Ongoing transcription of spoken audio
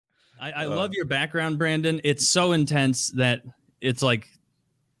I love your background, Brandon. It's so intense that it's like,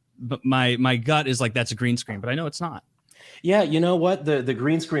 but my gut is like, that's a green screen, but I know it's not. Yeah, you know what? The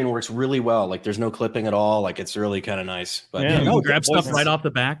green screen works really well. Like there's no clipping at all. Like it's really kind of nice. But yeah, you can grab stuff right off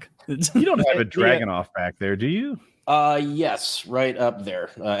the back. You don't have a Dragunov back there, do you? Yes, right up there.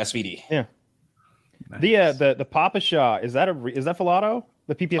 SVD. Yeah. Nice. The Papa Shah, is that Filato?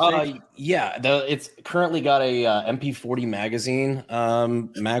 The PPSH? Yeah, it's currently got a MP40 magazine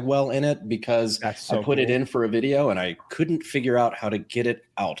magwell in it because I put it in for a video and I couldn't figure out how to get it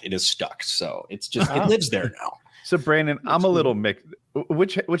out. It is stuck, so it's just it lives there now. So Brandon, I'm a little mixed.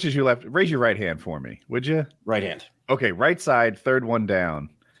 Which is your left? Raise your right hand for me, would you? Right hand. Okay, right side, third one down.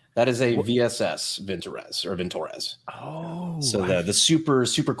 That is a VSS Ventores. Oh, so the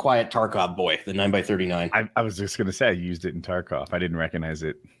super quiet Tarkov boy, the 9x39. I was just gonna say I used it in Tarkov. I didn't recognize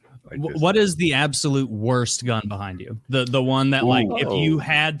it. What is the absolute worst gun behind you? The one that like if you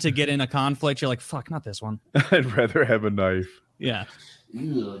had to get in a conflict, you're like, fuck, not this one. I'd rather have a knife. Yeah.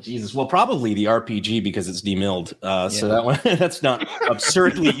 Ew, Jesus. Well, probably the RPG because it's demilled. So that one that's not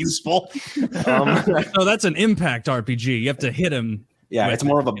absurdly useful. No, that's an impact RPG. You have to hit him. Yeah, it's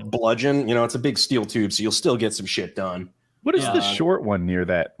more of a bludgeon. You know, it's a big steel tube, so you'll still get some shit done. What is the short one near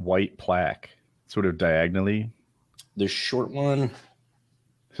that white plaque? Sort of diagonally. The short one.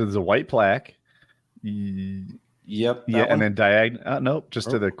 So there's a white plaque. Yep. Yeah, and then diagonal. Nope, just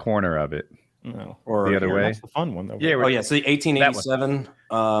to the corner of it. No, or the other way. That's the fun one though. Yeah. Oh yeah. So the 1887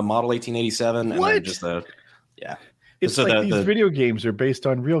 model 1887, and then just the It's so like these video games are based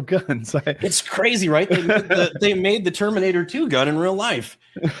on real guns. It's crazy, right? They made the Terminator 2 gun in real life.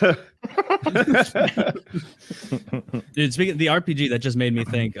 Dude, speaking of the RPG, that just made me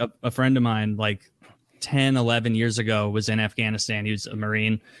think. A friend of mine, like 10, 11 years ago, was in Afghanistan. He was a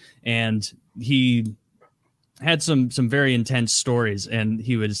Marine, and he had some very intense stories. And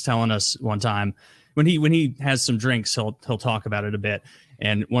he was telling us one time when he has some drinks, he'll talk about it a bit.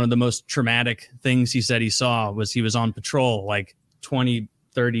 And one of the most traumatic things he said he saw was he was on patrol, like 20,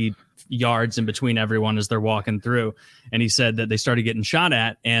 30 yards in between everyone as they're walking through. And he said that they started getting shot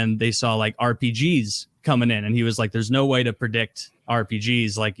at and they saw like RPGs coming in. And he was like, there's no way to predict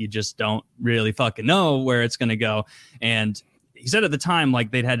RPGs. Like you just don't really fucking know where it's going to go. And he said at the time, like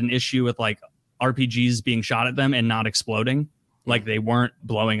they'd had an issue with like RPGs being shot at them and not exploding. Like they weren't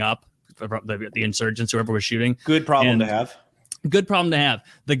blowing up, the insurgents, whoever was shooting. Good problem to have. Good problem to have.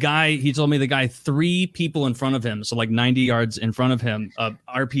 The guy, he told me the guy 3 people in front of him, so like 90 yards in front of him,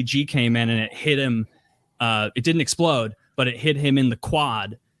 RPG came in and it hit him. It didn't explode, but it hit him in the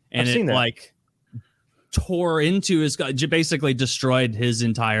quad. And it like tore into his, basically destroyed his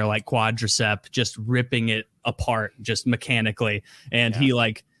entire like quadricep, just ripping it apart, just mechanically. And he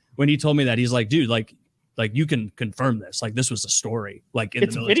like, when he told me that, he's like, dude, like you can confirm this. Like this was a story. Like in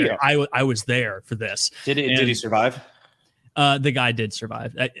the military, I was there for this. Did he survive? The guy did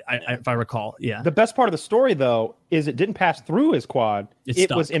survive, if I recall. Yeah. The best part of the story, though, is it didn't pass through his quad.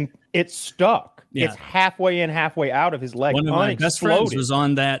 It's stuck. Yeah. It's halfway in, halfway out of his leg. One of my best friends was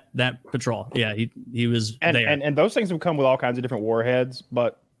on that patrol. Yeah, he was there. And those things have come with all kinds of different warheads,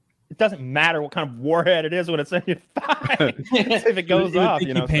 but it doesn't matter what kind of warhead it is when it's in your thigh. If it goes off,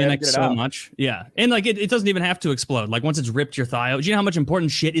 you panic so much. Yeah, and like it doesn't even have to explode. Like once it's ripped your thigh out, do you know how much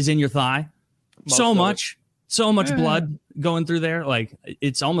important shit is in your thigh? So much blood going through there. Like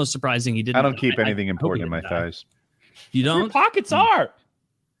it's almost surprising he didn't. I don't keep anything important in my thighs. You don't? Your pockets are.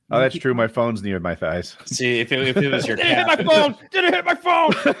 Oh, that's true. My phone's near my thighs. See, if it was your calf. Didn't hit my phone. Didn't hit my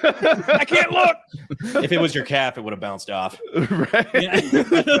phone. I can't look. If it was your calf, it would have bounced off. Right.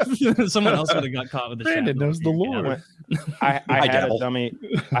 Yeah. Someone else would have got caught with the Brandon knows the Lord. I had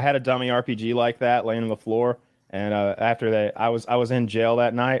a dummy RPG like that laying on the floor. And after that, I was in jail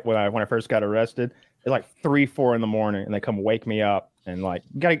that night when I first got arrested. It's like 3, 4 in the morning, and they come wake me up, and like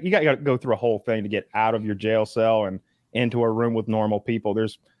you got to go through a whole thing to get out of your jail cell and into a room with normal people.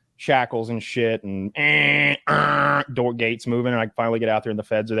 There's shackles and shit, and door gates moving, and I finally get out there, and the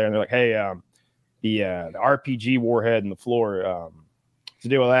feds are there, and they're like, "Hey, the RPG warhead in the floor, what's the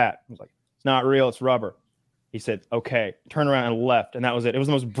deal with that?" I was like, "It's not real, it's rubber." He said, "Okay," turned around and left, and that was it. It was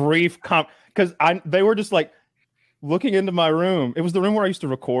the most brief because they were just like looking into my room. It was the room where I used to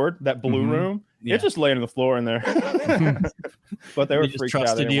record, that blue room. Yeah. It's just laying on the floor in there. But they were freaked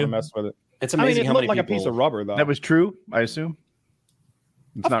out. They didn't want to mess with it. It's amazing how many people... it looked like a piece of rubber, though. That was true, I assume?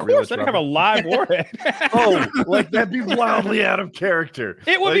 It's not real. Of course, they didn't have a live warhead. Oh, like that'd be wildly out of character.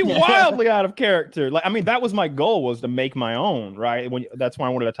 It would be wildly out of character. Like, I mean, that was my goal, was to make my own, right? That's why I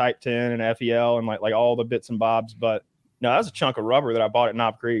wanted a Type 10 and FEL and like all the bits and bobs. But no, that was a chunk of rubber that I bought at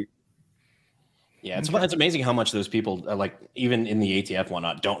Knob Creek. Yeah, it's amazing how much those people, like even in the ATF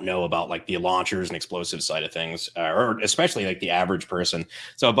whatnot, don't know about like the launchers and explosive side of things, or especially like the average person.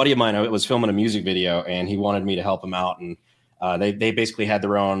 So a buddy of mine was filming a music video, and he wanted me to help him out, and they basically had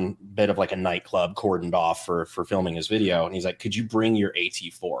their own bit of like a nightclub cordoned off for filming his video, and he's like, "Could you bring your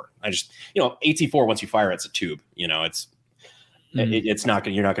AT4?" I just, AT4 once you fire it's a tube, it's not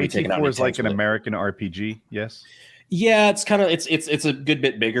gonna, you're not gonna be taken out. AT4 is like an American RPG, yes. Yeah, it's kind of it's a good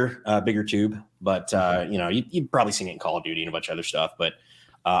bit bigger tube, but you've probably seen it in Call of Duty and a bunch of other stuff. But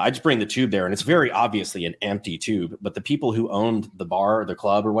I just bring the tube there, and it's very obviously an empty tube. But the people who owned the bar or the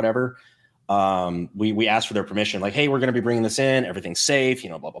club or whatever, we asked for their permission, like, hey, we're going to be bringing this in, everything's safe,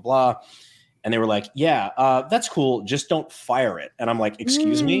 blah blah blah. And they were like, yeah, that's cool. Just don't fire it. And I'm like,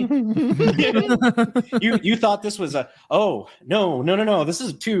 excuse me? you thought this was no. This is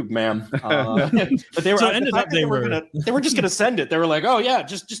a tube, ma'am. But they were, they were just going to send it. They were like, oh yeah,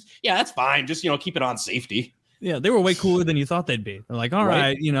 just that's fine. Just, keep it on safety. Yeah. They were way cooler than you thought they'd be. They're like, all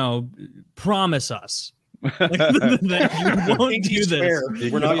right, promise us. That you won't do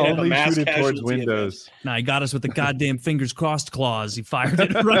this. We're not only shoot it towards windows. Nah, he got us with the goddamn fingers crossed clause. He fired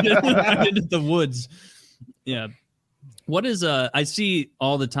it right into the woods. Yeah. What is I see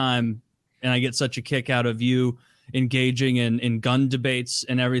all the time, and I get such a kick out of you engaging in gun debates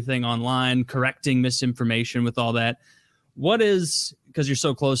and everything online, correcting misinformation with all that. What is, because you're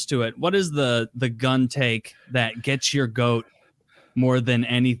so close to it, what is the gun take that gets your goat more than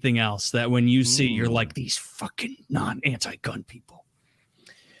anything else, that when you see, you're like, these fucking anti-gun people?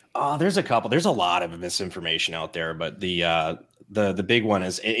 There's a couple. There's a lot of misinformation out there, but the big one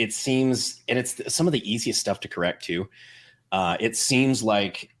is it seems, and it's some of the easiest stuff to correct too. It seems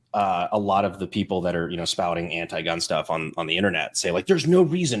like a lot of the people that are spouting anti-gun stuff on the internet say like, there's no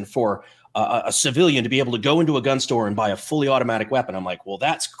reason for a civilian to be able to go into a gun store and buy a fully automatic weapon. I'm like, well,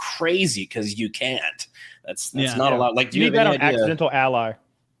 that's crazy, because you can't. That's not a lot. Like, do you need that on Accidental Ally?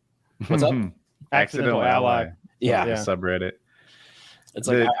 What's up? Accidental Ally. Yeah. Subreddit. It's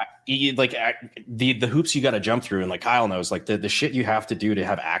like the hoops you got to jump through, and like Kyle knows, like the shit you have to do to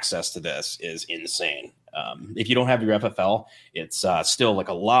have access to this is insane. If you don't have your FFL, it's still like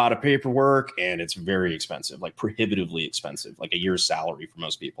a lot of paperwork, and it's very expensive, like prohibitively expensive, like a year's salary for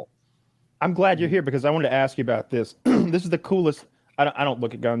most people. I'm glad you're here, because I wanted to ask you about this. This is the coolest. I don't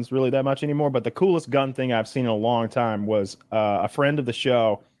look at guns really that much anymore, but the coolest gun thing I've seen in a long time was a friend of the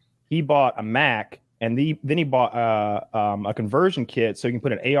show. He bought a Mac, and then he bought a conversion kit so he can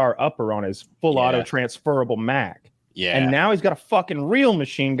put an AR upper on his full auto transferable Mac. Yeah. And now he's got a fucking real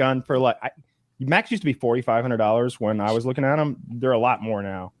machine gun for like, Macs used to be $4,500 when I was looking at them. They're a lot more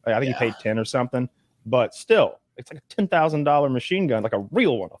now. I think he paid 10 or something, but still. It's like a $10,000 machine gun, like a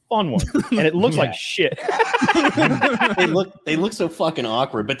real one, a fun one, and it looks like shit. they look so fucking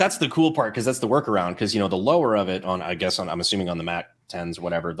awkward, but that's the cool part, because that's the workaround. Because the lower of it I'm assuming on the Mac 10s,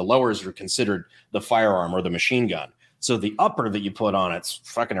 whatever, the lowers are considered the firearm or the machine gun. So the upper that you put on it's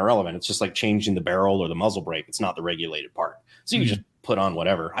fucking irrelevant. It's just like changing the barrel or the muzzle brake. It's not the regulated part. So you just put on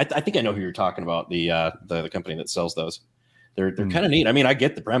whatever. I think I know who you're talking about. The company that sells those. They're kind of neat. I mean, I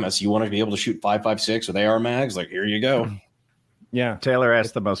get the premise. You want to be able to shoot 5.56 with AR mags. Like, here you go. Yeah. Taylor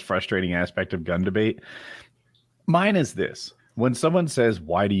asked the most frustrating aspect of gun debate. Mine is this. When someone says,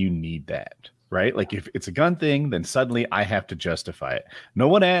 why do you need that? Right? Like, if it's a gun thing, then suddenly I have to justify it. No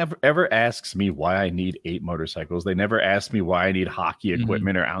one ever asks me why I need 8 motorcycles. They never ask me why I need hockey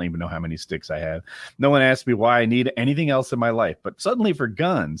equipment, or I don't even know how many sticks I have. No one asks me why I need anything else in my life. But suddenly for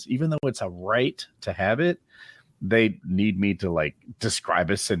guns, even though it's a right to have it, they need me to like describe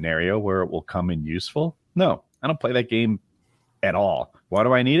a scenario where it will come in useful. No, I don't play that game at all. Why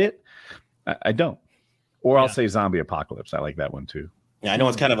do I need it? I don't. Or I'll say zombie apocalypse. I like that one too. Yeah, I know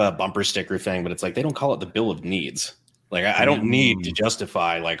it's kind of a bumper sticker thing, but it's like they don't call it the bill of needs. Like I don't need to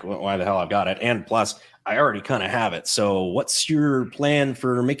justify like why the hell I've got it. And plus, I already kind of have it. So what's your plan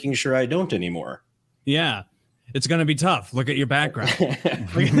for making sure I don't anymore? Yeah. It's going to be tough. Look at your background.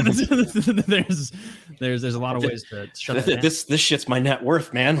 there's a lot of ways to shut that down. This shit's my net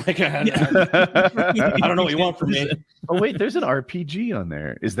worth, man. Like I don't know what you want from me. Oh wait, there's an RPG on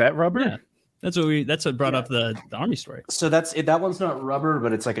there. Is that rubber? Yeah. That's what brought up the army story. So that one's not rubber,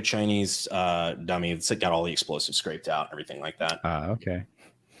 but it's like a Chinese dummy. It's got all the explosives scraped out, everything like that. Okay.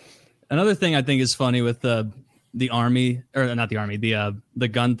 Another thing I think is funny with the army, or not the army, the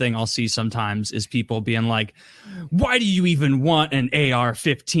gun thing I'll see sometimes is people being like, why do you even want an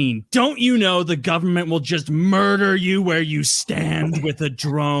AR-15? Don't you know the government will just murder you where you stand with a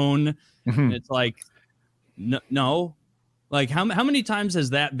drone? It's like, no. Like how many times has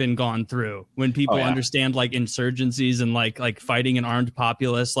that been gone through when people understand like insurgencies and like fighting an armed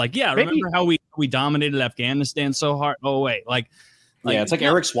populace? Like, remember how we we dominated Afghanistan so hard. Oh wait, yeah, it's like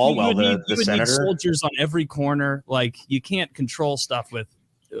Eric Swalwell, the senator. Need soldiers on every corner. Like you can't control stuff with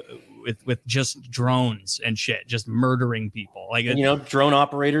just drones and shit, just murdering people. Like, and, drone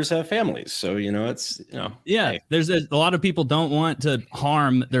operators have families, so it's yeah. Hey. There's a lot of people don't want to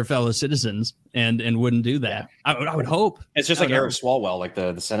harm their fellow citizens and wouldn't do that. Yeah. I would hope. It's just like Eric Swalwell, like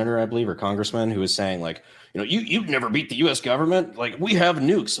the senator, I believe, or congressman, who was saying like, you've never beat the U.S. government. Like we have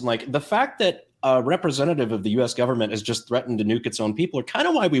nukes. I'm like, the fact that a representative of the U.S. government has just threatened to nuke its own people are kind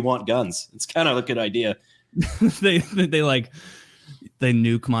of why we want guns. It's kind of a good idea. They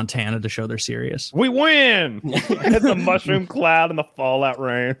nuke Montana to show they're serious. We win. It's a mushroom cloud and the fallout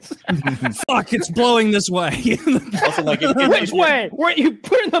rains. Fuck, it's blowing this way. Also, like, which way? Where you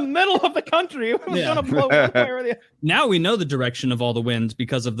put in the middle of the country? It was gonna blow one way or the other. Now we know the direction of all the winds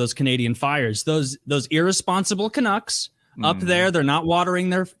because of those Canadian fires. Those irresponsible Canucks up there. They're not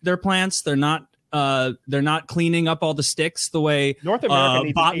watering their plants. They're not cleaning up all the sticks the way North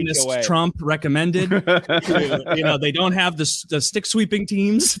America botanist Trump recommended. They don't have the stick sweeping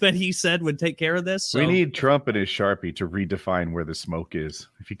teams that he said would take care of this. So. We need Trump and his Sharpie to redefine where the smoke is.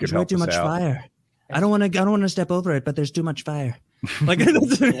 If he could help us out. There's way too much fire. I don't want to step over it, but there's too much fire. Like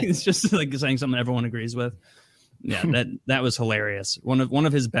it's just like saying something everyone agrees with. Yeah, that was hilarious. One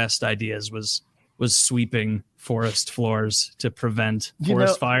of his best ideas was sweeping forest floors to prevent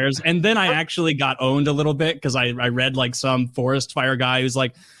forest fires. And then I actually got owned a little bit because I read like some forest fire guy who's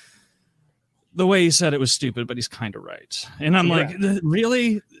like, the way he said it was stupid, but he's kind of right. And I'm like,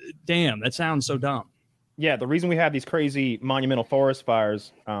 really? Damn, that sounds so dumb. Yeah, the reason we have these crazy monumental forest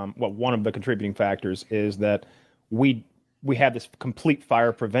fires, one of the contributing factors is that we have this complete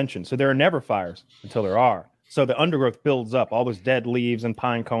fire prevention. So there are never fires until there are. So the undergrowth builds up, all those dead leaves and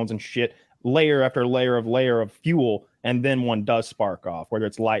pine cones and shit, layer after layer of fuel, and then one does spark off, whether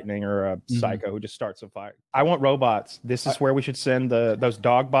it's lightning or a psycho who just starts a fire. I want robots. This is where we should send those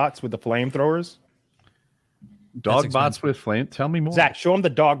dog bots with the flamethrowers. Dog bots with flame? Tell me more. Zach, show them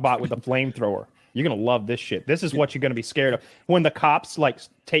the dog bot with the flamethrower. You're going to love this shit. This is what you're going to be scared of. When the cops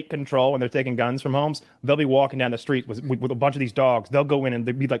take control and they're taking guns from homes, they'll be walking down the street with a bunch of these dogs. They'll go in and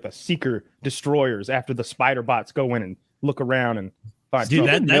they'll be like the seeker destroyers after the spider bots go in and look around and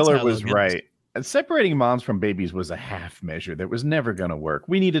Dude, Miller was right. Separating moms from babies was a half measure that was never going to work.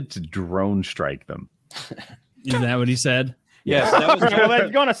 We needed to drone strike them. Is that what he said? Yes, that was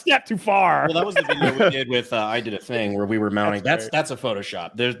that's going a step too far. Well, that was the video we did with I Did a Thing where we were mounting. That's a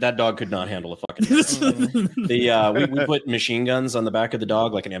Photoshop. That dog could not handle a fucking. We put machine guns on the back of the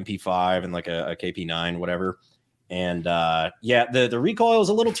dog, like an MP5 and like a KP9, whatever. And the recoil is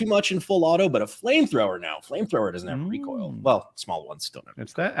a little too much in full auto, but a flamethrower doesn't have recoil. Well, small ones don't have.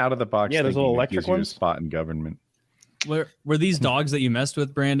 It's that out of the box. Yeah, there's little electric ones. Spot in government. Were these dogs that you messed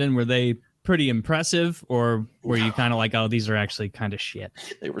with, Brandon? Were they pretty impressive, or were you kind of like, oh, these are actually kind of shit?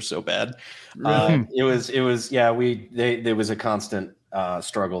 They were so bad. It was. Yeah, there was a constant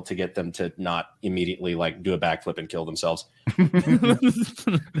struggle to get them to not immediately like do a backflip and kill themselves.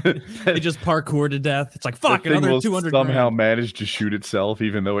 They just parkour to death. It's like, fuck, another 200 somehow managed to shoot itself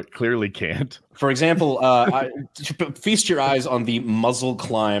even though it clearly can't. For example, feast your eyes on the muzzle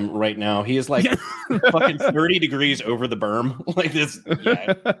climb right now. He is like fucking 30 degrees over the berm like this.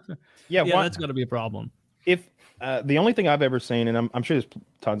 Yeah, that's got to be a problem. If the only thing I've ever seen, and I'm sure there's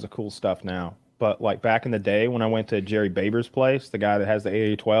tons of cool stuff now, but like back in the day when I went to Jerry Baber's place, the guy that has the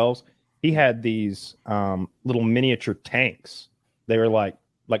AA-12s, he had these little miniature tanks. They were like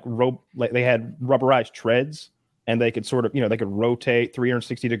they had rubberized treads, and they could sort of, they could rotate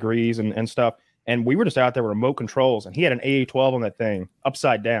 360 degrees and stuff. And we were just out there with remote controls, and he had an AA-12 on that thing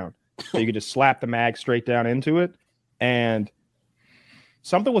upside down, so you could just slap the mag straight down into it. And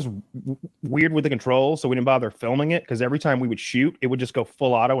something was weird with the controls, so we didn't bother filming it, because every time we would shoot, it would just go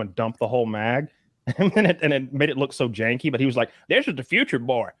full auto and dump the whole mag. And it made it look so janky. But he was like, "This is the future,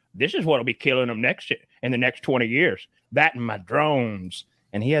 boy. This is what'll be killing them in the next 20 years. That and my drones."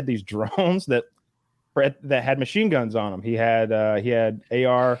 And he had these drones that had machine guns on them. He had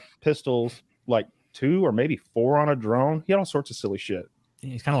AR pistols, like 2 or maybe 4 on a drone. He had all sorts of silly shit.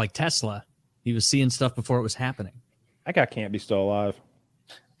 He's kind of like Tesla. He was seeing stuff before it was happening. That guy can't be still alive.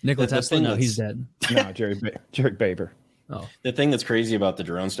 Nikola Tesla? No, he's dead. No, Jerry Baber. Oh. The thing that's crazy about the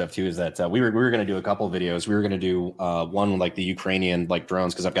drone stuff too is that we were going to do a couple of videos. We were going to do one like the Ukrainian like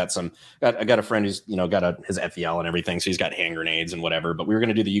drones, because I got a friend who's got his FEL and everything, so he's got hand grenades and whatever. But we were going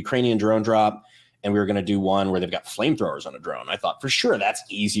to do the Ukrainian drone drop, and we were going to do one where they've got flamethrowers on a drone. I thought for sure that's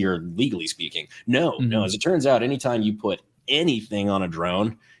easier legally speaking. No, as it turns out, anytime you put anything on a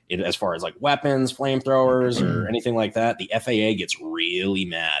drone, as far as like weapons, flamethrowers, or anything like that, the FAA gets really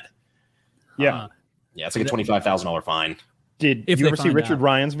mad. Yeah. Yeah, it's like a $25,000 fine. Did you ever see Richard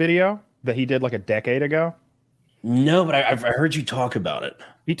Ryan's video that he did like a decade ago? No, but I've heard you talk about it.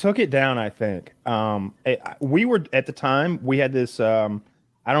 He took it down, I think. We were at the time, we had this I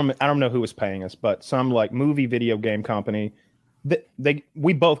don't know who was paying us, but some like movie video game company.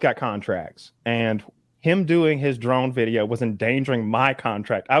 We both got contracts, and him doing his drone video was endangering my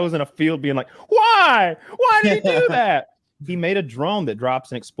contract. I was in a field being like, why did he do that? He made a drone that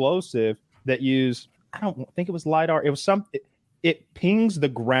drops an explosive that I don't think it was LiDAR. It was it pings the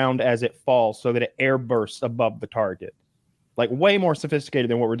ground as it falls so that it air bursts above the target. Like way more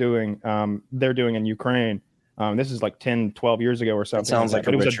sophisticated than what we're doing. They're doing in Ukraine. This is like 10, 12 years ago or something. It sounds like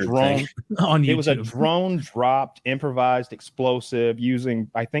a Richard thing. On YouTube. It was a drone dropped improvised explosive using,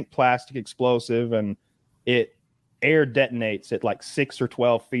 I think, plastic explosive, and it air detonates at like 6 or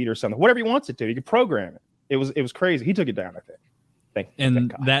 12 feet or something. Whatever he wants it to. You can program it. It was crazy. He took it down, I think.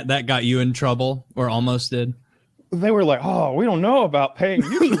 And that got you in trouble, or almost did? They were like, oh, we don't know about paying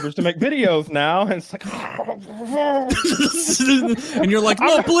YouTubers to make videos now. And it's like, and you're like,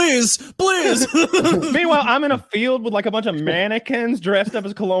 no, please. Meanwhile, I'm in a field with like a bunch of mannequins dressed up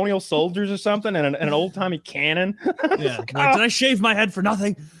as colonial soldiers or something, and an old timey cannon. Yeah. Like, did I shave my head for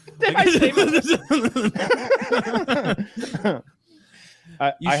nothing? Did I shave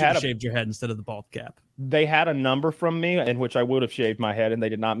You should have shaved your head instead of the bald cap. They had a number from me in which I would have shaved my head, and they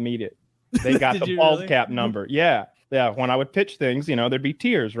did not meet it. They got the bald cap number. Yeah. When I would pitch things, there'd be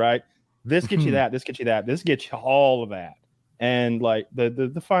tiers, right? This gets you that. This gets you that. This gets you all of that. And like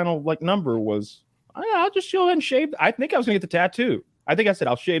the final like number was, I'll just go ahead and shave. I think I was gonna get the tattoo. I think I said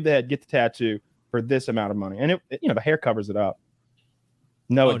I'll shave the head, get the tattoo for this amount of money, and the hair covers it up.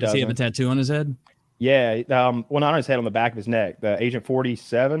 No, it doesn't. Does he have a tattoo on his head? Yeah. Well, not on his head, on the back of his neck. The Agent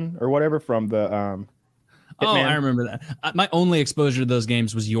 47 or whatever from the Hitman. I remember that. My only exposure to those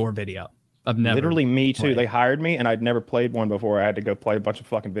games was your video. I've never literally me too. They hired me, and I'd never played one before. I had to go play a bunch of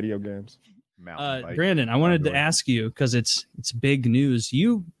fucking video games. Brandon, I wanted to ask you, because it's big news.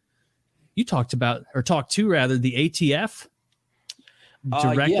 You talked to the ATF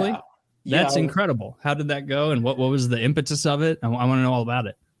directly. Yeah. That's incredible. How did that go, and what was the impetus of it? I want to know all about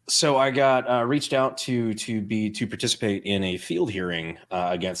it. So I got reached out to participate in a field hearing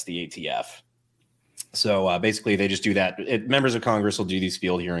against the ATF. So basically, they just do that. Members of Congress will do these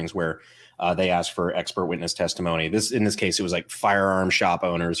field hearings where they ask for expert witness testimony. In this case, it was like firearm shop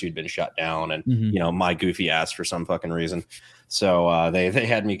owners who'd been shut down, and my goofy ass for some fucking reason. So they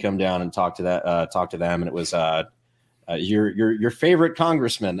had me come down and talk to them, and it was your favorite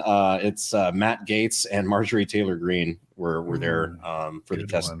congressman. It's Matt Gaetz and Marjorie Taylor Greene were there for the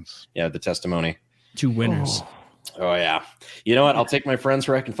the testimony. Two winners. Oh yeah. You know what? I'll take my friends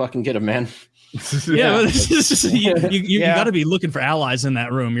where I can fucking get them, man. Yeah, you got to be looking for allies in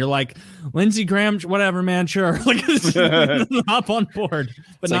that room. You're like, Lindsey Graham, whatever, man, sure, like hop on board.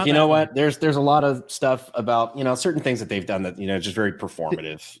 But it's like, you know what? There's a lot of stuff about certain things that they've done that just very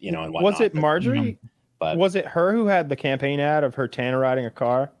performative, and whatnot. Was it Marjorie? But was it her who had the campaign ad of her Tanner riding a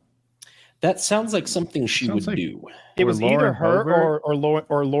car? That sounds like something she would do. It was either her or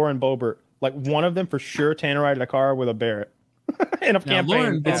Lauren Boebert. Like one of them for sure. Tanner riding a car with a Barrett. In a campaign.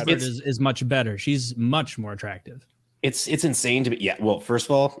 Lauren Boebert is much better. She's much more attractive. It's insane to be. Yeah. Well, first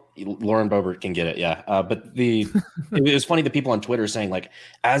of all, Lauren Boebert can get it. Yeah. But it was funny. The people on Twitter saying like,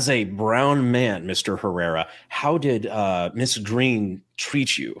 as a brown man, Mr. Herrera, how did Miss Green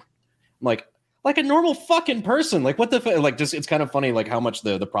treat you? I'm like a normal fucking person. Like what the like? Just it's kind of funny like how much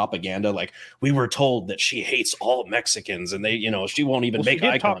the propaganda. Like we were told that she hates all Mexicans, and she won't even make eye contact.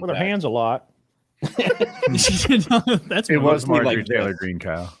 She did talk with her hands a lot. It was Marjorie Taylor Greene,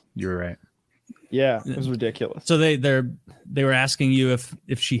 Kyle. You were right. Yeah, it was ridiculous. So they were asking you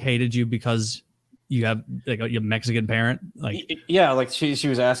if she hated you because you have like a Mexican parent. Like like she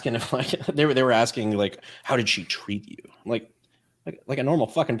was asking if like they were asking like how did she treat you like a normal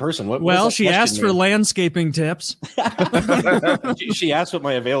fucking person. Well, she asked for landscaping tips. she asked what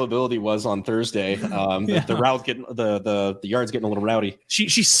my availability was on Thursday. The route the yard's getting a little rowdy.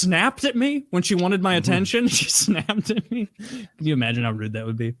 She snapped at me when she wanted my attention. She snapped at me. Can you imagine how rude that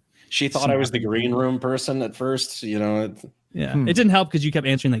would be? She thought I was the green room person at first. It didn't help because you kept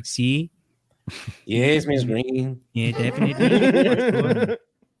answering like, "See, yes, Miss Green, yeah, definitely."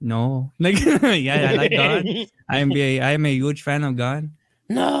 No, like, yeah, I like God. I am a huge fan of God.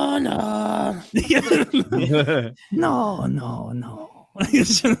 No. No.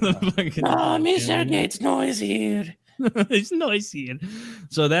 Mr. Gates noise here. It's noisy.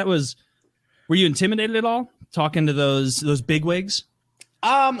 So that was. Were you intimidated at all talking to those bigwigs?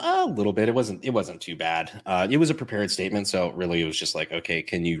 A little bit. It wasn't too bad. It was a prepared statement, so really it was just like, okay,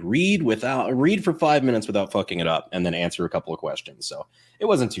 can you read for 5 minutes without fucking it up, and then answer a couple of questions. So it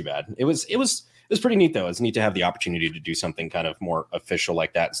wasn't too bad. It was pretty neat though. It's neat to have the opportunity to do something kind of more official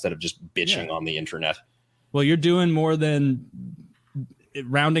like that instead of just bitching on the internet. Well, you're doing more than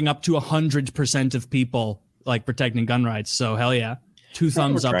rounding up to 100% of people like protecting gun rights. So hell yeah, 2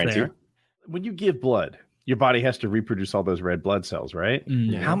 thumbs up there. When you give blood, your body has to reproduce all those red blood cells, right?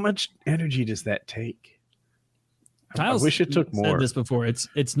 Yeah. How much energy does that take? I wish it took more. Said this before.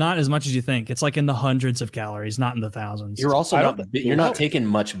 It's not as much as you think. It's like in the hundreds of calories, not in the thousands. You're also you're not taking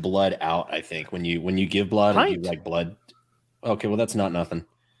much blood out. I think when you give blood and you like blood. Okay, well that's not nothing.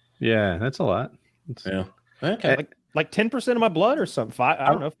 Yeah, that's a lot. Yeah. Okay. Like 10% of my blood or something. I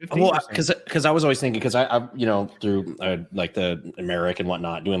don't know. 15%. Well, because I was always thinking, because I through like the American and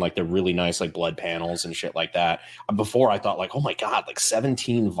whatnot, doing like the really nice like blood panels and shit like that. Before I thought like, oh my god, like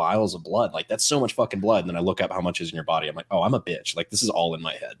 17 vials of blood, like that's so much fucking blood. And then I look up how much is in your body. I'm like, oh, I'm a bitch. Like this is all in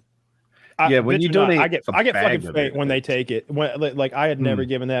my head. When you donate, I get fucking faint when they take it. Like I had never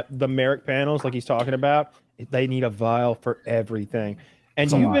given that the Merrick panels, like he's talking about. They need a vial for everything. And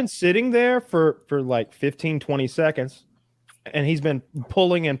you've been sitting there for like 15, 20 seconds, and he's been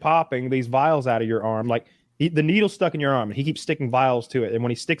pulling and popping these vials out of your arm. Like the needle's stuck in your arm, and he keeps sticking vials to it. And when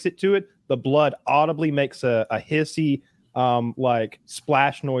he sticks it to it, the blood audibly makes a hissy like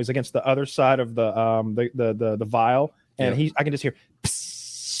splash noise against the other side of the vial. And I can just hear.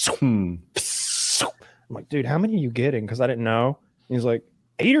 I'm like, dude, how many are you getting? Because I didn't know. And he's like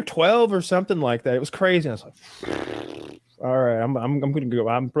 8 or 12 or something like that. It was crazy. I was like, all right, I'm gonna go.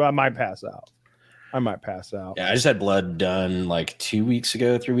 I might pass out. Yeah, I just had blood done like 2 weeks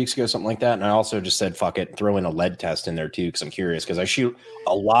ago, 3 weeks ago, something like that. And I also just said, fuck it, throw in a lead test in there too, because I'm curious. Because I shoot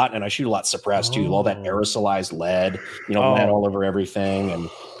a lot, and I shoot a lot suppressed too. All that aerosolized lead, lead all over everything, and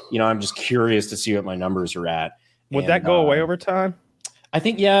I'm just curious to see what my numbers are at. Would that go away over time? I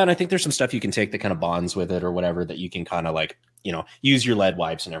think and I think there's some stuff you can take that kind of bonds with it or whatever that you can kind of like use your lead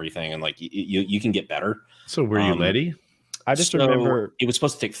wipes and everything, and like you can get better. So were you leady? I just remember it was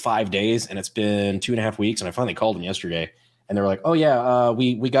supposed to take 5 days, and it's been 2.5 weeks. And I finally called them yesterday, and they were like, "Oh yeah,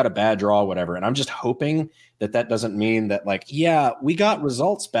 we got a bad draw, whatever." And I'm just hoping that doesn't mean that like, yeah, we got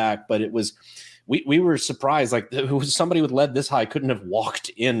results back, but it was we were surprised. Like somebody with lead this high couldn't have walked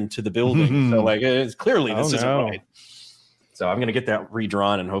into the building. So like, it's clearly this isn't right. So I'm gonna get that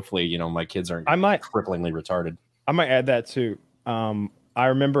redrawn, and hopefully, my kids aren't cripplingly retarded. I might add that too. I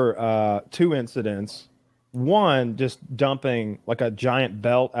remember 2 incidents. One, just dumping like a giant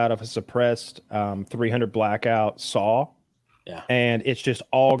belt out of a suppressed 300 blackout saw. Yeah. And it's just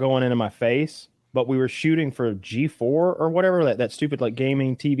all going into my face. But we were shooting for G4 or whatever, that stupid like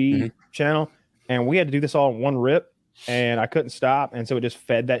gaming TV channel. And we had to do this all in one rip. And I couldn't stop. And so it just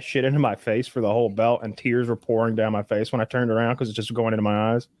fed that shit into my face for the whole belt. And tears were pouring down my face when I turned around because it's just going into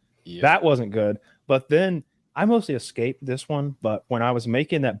my eyes. Yeah. That wasn't good. But then I mostly escaped this one. But when I was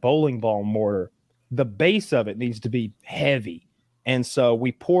making that bowling ball mortar, the base of it needs to be heavy. And so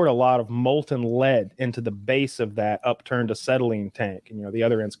we poured a lot of molten lead into the base of that upturned acetylene tank. And, the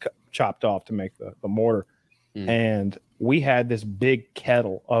other end's chopped off to make the mortar. And we had this big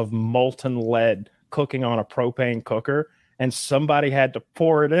kettle of molten lead cooking on a propane cooker, and somebody had to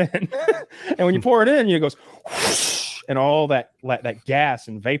pour it in. And when you pour it in, it goes whoosh, and all that gas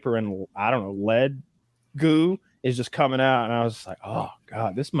and vapor and, I don't know, lead goo is just coming out. And I was like, oh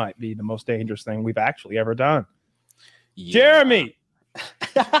God, this might be the most dangerous thing we've actually ever done. Yeah. Jeremy.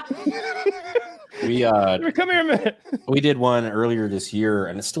 Come here a minute. We did one earlier this year,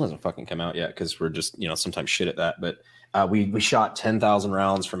 and it still hasn't fucking come out yet because we're just, sometimes shit at that. But we shot 10,000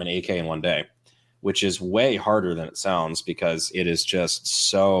 rounds from an AK in one day, which is way harder than it sounds because it is just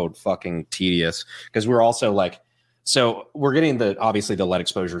so fucking tedious. Because we're also like, so we're getting obviously the lead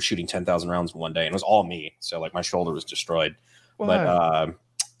exposure shooting 10,000 rounds in one day, and it was all me. So like my shoulder was destroyed. Wow. But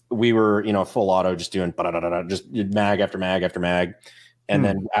we were, full auto, just doing just mag after mag after mag. And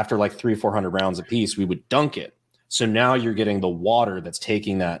then after like 300-400 rounds a piece, we would dunk it. So now you're getting the water that's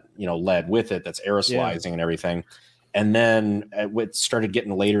taking that, lead with it, that's aerosolizing and everything. And then it started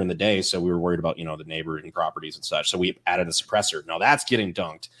getting later in the day. So we were worried about, the neighboring properties and such. So we added a suppressor. Now that's getting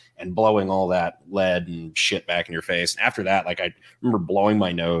dunked and blowing all that lead and shit back in your face. And after that, like I remember blowing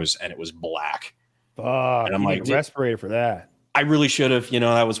my nose and it was black. Fuck, and I'm like, respirator for that. I really should have,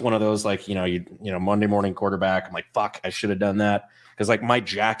 that was one of those, like, Monday morning quarterback. I'm like, fuck, I should have done that. Cause like my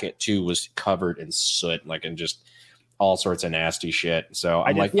jacket too was covered in soot, like, and just all sorts of nasty shit. So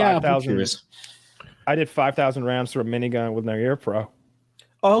I'm like, 5,000. I did 5,000 rounds through a minigun with no ear pro.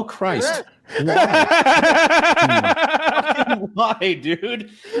 Oh Christ! Why? Why, dude?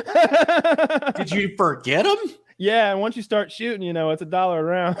 Did you forget them? Yeah, and once you start shooting, you know it's $1 a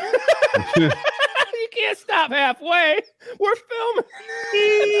round. You can't stop halfway. We're filming.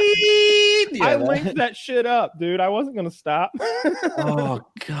 I linked that shit up, dude. I wasn't gonna stop. Oh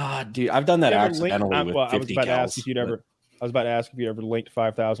God, dude, I've done that accidentally with 50 cals. I was about to ask if you ever linked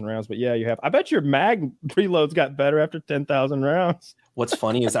 5,000 rounds, but yeah, you have. I bet your mag reloads got better after 10,000 rounds. What's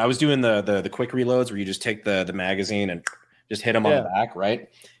funny is I was doing the quick reloads where you just take the magazine and just hit them on the back, right?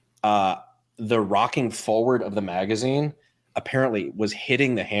 The rocking forward of the magazine apparently was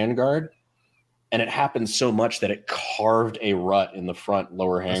hitting the handguard, and it happened so much that it carved a rut in the front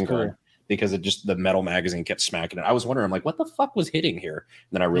lower handguard because it just the metal magazine kept smacking it. I was wondering, I'm like, what the fuck was hitting here?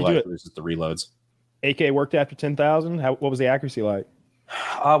 And then I realized it was just the reloads. AK worked after 10,000. What was the accuracy like?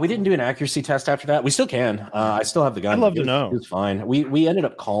 We didn't do an accuracy test after that. We still can. I still have the gun. I'd love to know. It was fine. We ended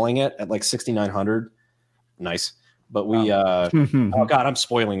up calling it at like 6,900. Nice. But we oh God, I'm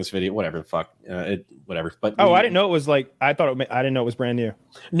spoiling this video. Whatever, fuck. Whatever. But I didn't know it was like I didn't know it was brand new.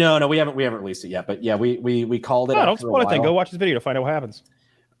 No, we haven't released it yet. But yeah, we called it. No, don't spoil a thing. Go watch this video to find out what happens.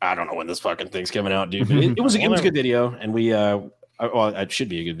 I don't know when this fucking thing's coming out, dude. But it was a good video, and we well, it should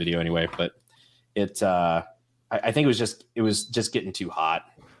be a good video anyway. But I think it was just getting too hot,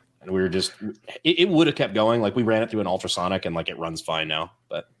 and we were just it would have kept going. Like we ran it through an ultrasonic, and like it runs fine now.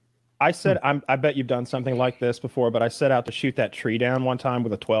 But I said I bet you've done something like this before, but I set out to shoot that tree down one time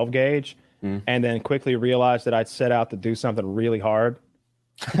with a 12 gauge, and then quickly realized that I'd set out to do something really hard,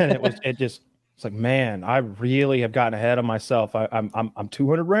 and it's like, man, I really have gotten ahead of myself. I'm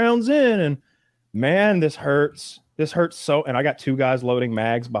 200 rounds in, and man, this hurts. This hurts so, and I got 2 guys loading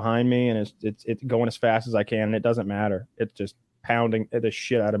mags behind me, and it's going as fast as I can, and it doesn't matter. It's just pounding the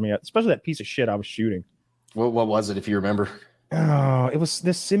shit out of me, especially that piece of shit I was shooting. What was it, if you remember? Oh, it was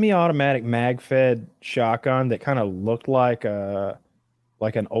this semi-automatic mag-fed shotgun that kind of looked like an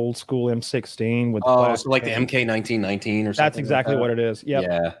old school M16 with. Oh, so like the MK1919 or something. That's exactly what it is. Yep.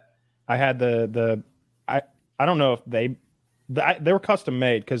 Yeah. I had I don't know if they were custom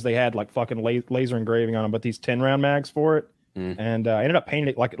made because they had like fucking laser engraving on them, but these 10-round mags for it, and I ended up painting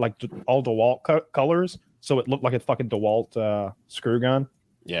it like all DeWalt colors, so it looked like a fucking DeWalt screw gun.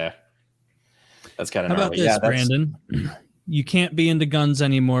 Yeah, that's kind of. How about this, Brandon? You can't be into guns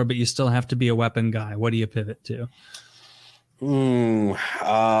anymore, but you still have to be a weapon guy. What do you pivot to?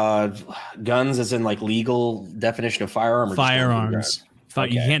 Guns, as in like legal definition of firearm. Or firearms.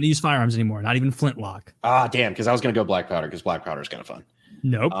 Okay. You can't use firearms anymore, not even flintlock. Ah, damn, because I was going to go black powder because black powder is kind of fun.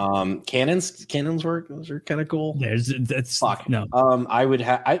 Nope. Cannons were kind of cool. That's fuck. No. I would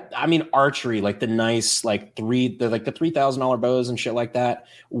have. I mean, archery, like the nice, like the $3,000 bows and shit like that.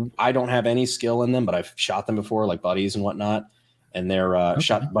 I don't have any skill in them, but I've shot them before, like buddies and whatnot. And they're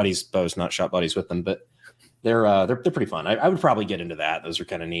shot buddies bows, not shot buddies with them, but they're pretty fun. I would probably get into that. Those are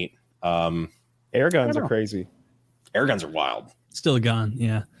kind of neat. Air guns are crazy. Air guns are wild. Still a gun,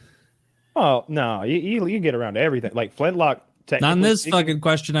 yeah. Oh no, you get around everything. Like flintlock. Not in this fucking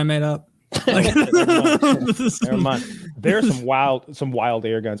question I made up. Never mind. There's some wild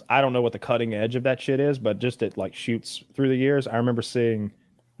air guns. I don't know what the cutting edge of that shit is, but just it like shoots through the years. I remember seeing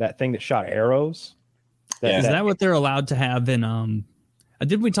that thing that shot arrows. Is that what they're allowed to have in?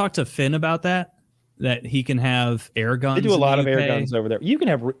 Did we talk to Finn about that? That he can have air guns. They do a lot of air guns over there. You can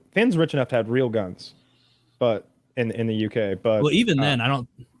have Finn's rich enough to have real guns, but in the UK. But well, even then, I don't.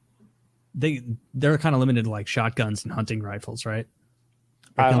 They're kind of limited to like shotguns and hunting rifles, right?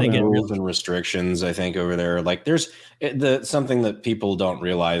 They get rules and restrictions, I think, over there. Like there's something that people don't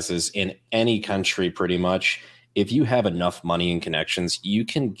realize is in any country, pretty much, if you have enough money and connections, you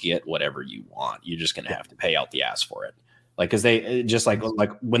can get whatever you want. You're just going to have to pay out the ass for it. Like, because they just like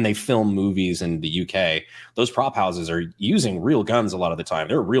when they film movies in the UK, those prop houses are using real guns a lot of the time.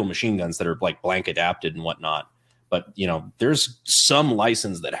 They're real machine guns that are like blank adapted and whatnot. But, there's some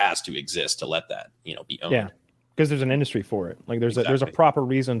license that has to exist to let that, be owned. Yeah, because there's an industry for it. Like there's a proper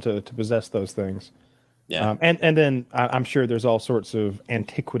reason to possess those things. Yeah. And then I'm sure there's all sorts of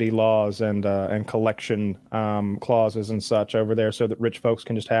antiquity laws and collection clauses and such over there so that rich folks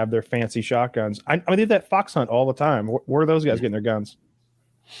can just have their fancy shotguns. I mean, they do that fox hunt all the time. Where are those guys getting their guns?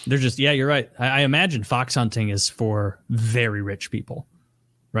 They're just, yeah, you're right. I imagine fox hunting is for very rich people,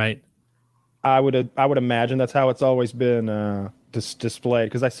 right? I would imagine that's how it's always been displayed,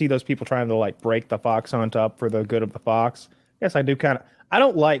 because I see those people trying to like break the fox hunt up for the good of the fox. Yes, I do kind of. I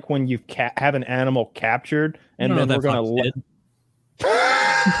don't like when you have an animal captured and then we're going to.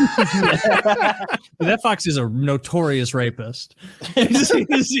 That fox is a notorious rapist.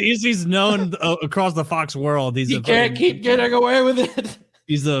 He's known across the fox world. He can't keep getting away with it.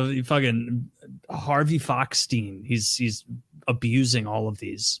 He's the fucking Harvey Foxstein. He's abusing all of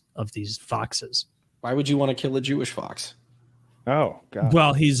these foxes. Why would you want to kill a Jewish fox? Oh God.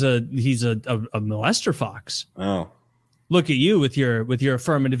 Well, he's a molester fox. Oh. Look at you with your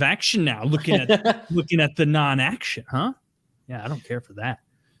affirmative action now. Looking at the non-action, huh? Yeah, I don't care for that.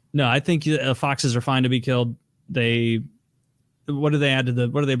 No, I think foxes are fine to be killed. What do they add to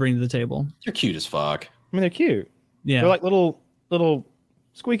what do they bring to the table? They're cute as fuck. I mean, they're cute. Yeah, they're like little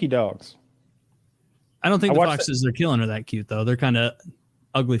squeaky dogs. I don't think the foxes they're killing are that cute though. They're kind of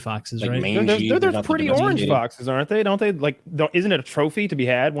ugly foxes, like right? Mangy, they're pretty orange foxes, aren't they? Don't they isn't it a trophy to be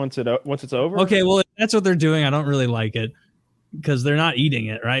had once it's over? Okay, well, if that's what they're doing, I don't really like it because they're not eating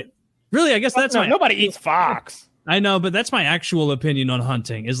it, right? Really, I guess that's nobody eats fox. I know, but that's my actual opinion on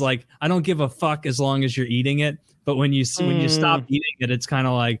hunting. Is like I don't give a fuck as long as you're eating it, but when you stop eating it, it's kind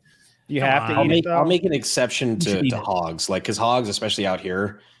of like you have to eat it. I'll make an exception to hogs, like because hogs, especially out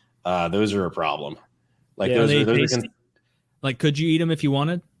here, those are a problem. Like like, could you eat them if you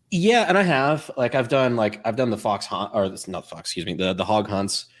wanted? Yeah, and I have. Like, I've done the fox hunt, or it's not fox, excuse me, the hog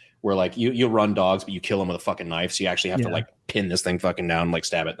hunts where like you run dogs, but you kill them with a fucking knife, so you actually have to like pin this thing fucking down, and, like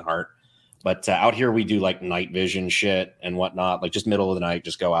stab it in the heart. But out here we do like night vision shit and whatnot, like just middle of the night,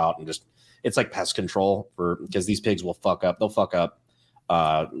 just go out and it's like pest control because these pigs will fuck up. They'll fuck up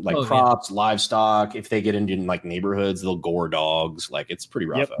crops, livestock. If they get into like neighborhoods, they'll gore dogs. Like it's pretty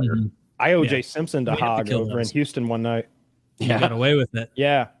rough out here. I O.J. Simpsoned a hog over in Houston one night. You got away with it.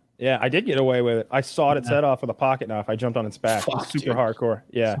 Yeah, I did get away with it. I sawed its head off with a pocket knife. I jumped on its back. It was super hardcore.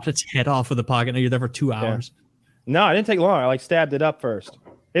 Yeah. Chopped its head off with a pocket knife. You're there for 2 hours. Yeah. No, it didn't take long. I like stabbed it up first.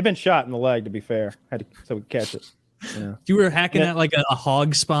 It'd been shot in the leg, to be fair. So we could catch it. Yeah. You were hacking at like a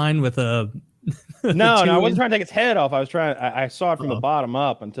hog spine with a. No, I wasn't trying to take its head off. I saw it from the bottom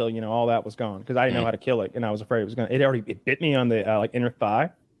up until all that was gone because I didn't know how to kill it, and I was afraid it was gonna. It bit me on the like inner thigh,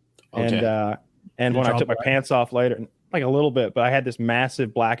 and when I took my pants off later, like a little bit, but I had this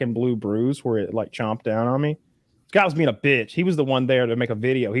massive black and blue bruise where it like chomped down on me. This guy was being a bitch. He was the one there to make a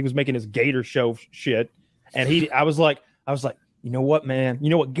video. He was making his gator show shit, and I was like, you know what, man? You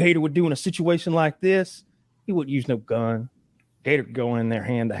know what Gator would do in a situation like this? He wouldn't use no gun. Gator could go in there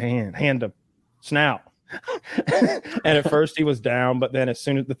hand to hand to snout. And at first he was down, but then as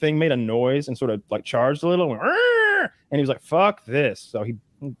soon as the thing made a noise and sort of like charged a little, and he was like, fuck this. So he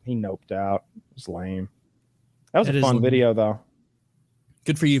noped out. It was lame. That was a fun video, though.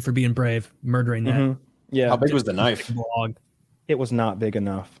 Good for you for being brave, murdering that. Yeah. How big was the knife? It was not big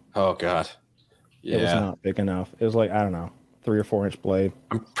enough. Oh, God. Yeah. It was not big enough. It was like, I don't know, 3 or 4 inch blade.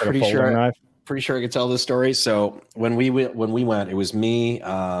 I'm pretty sure I could tell this story. So when we went, it was me,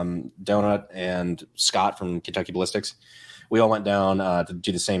 Donut, and Scott from Kentucky Ballistics. We all went down to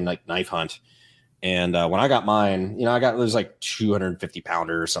do the same like knife hunt. And when I got mine, it was like 250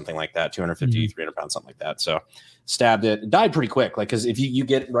 pounder or something like that, 250, 300 pounds, something like that. So stabbed it, died pretty quick. Like, cause if you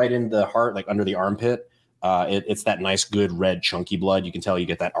get right in the heart, like under the armpit, it's that nice, good red chunky blood. You can tell you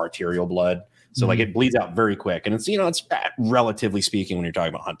get that arterial blood. So like it bleeds out very quick. And it's, it's relatively speaking, when you're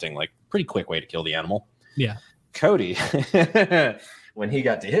talking about hunting, like pretty quick way to kill the animal. Yeah. Cody, when he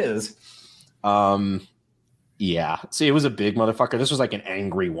got to his, yeah. See, it was a big motherfucker. This was like an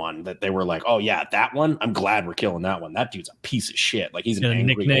angry one that they were like, oh yeah, that one. I'm glad we're killing that one. That dude's a piece of shit. Like he's an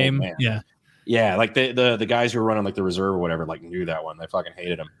angry nickname. Old man. Yeah. Yeah. Like the guys who were running like the reserve or whatever, like knew that one. They fucking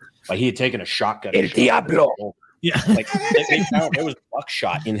hated him. Like he had taken a shotgun. El Diablo. Yeah. Like they found there was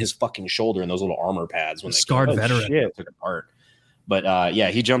buckshot in his fucking shoulder and those little armor pads when they scarred veteran took apart. But yeah,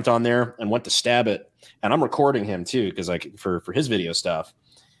 he jumped on there and went to stab it. And I'm recording him too, because like for his video stuff.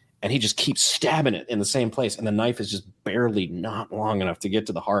 And he just keeps stabbing it in the same place. And the knife is just barely not long enough to get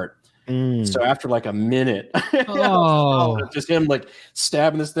to the heart. So after like a minute, just him like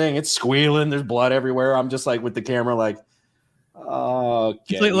stabbing this thing, it's squealing. There's blood everywhere. I'm just like with the camera, like, oh,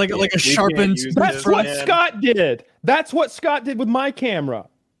 like a sharpened. That's what Scott did. That's what Scott did with my camera.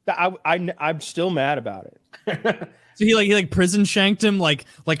 I'm still mad about it. So he prison shanked him like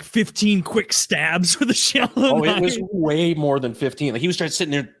 15 quick stabs with a shallow knife. It was way more than 15. Like he was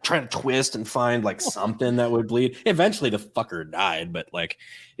sitting there trying to twist and find like something that would bleed. Eventually the fucker died, but like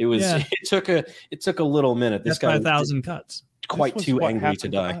it was it took a little minute. This guy 5,000 cuts. Quite too angry to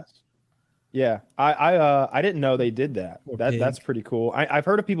die. Yeah, I didn't know they did that. That's pretty cool. I've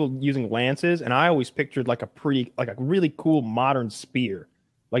heard of people using lances, and I always pictured like a really cool modern spear.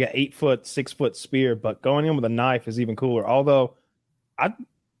 Like an 8-foot, 6-foot spear, but going in with a knife is even cooler. Although,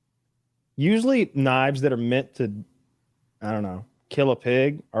 usually knives that are meant to, I don't know, kill a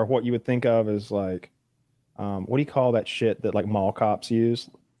pig are what you would think of as like, what do you call that shit that like mall cops use?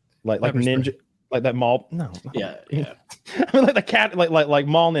 Like ninja like that mall. No. Yeah. I mean, like the cat, like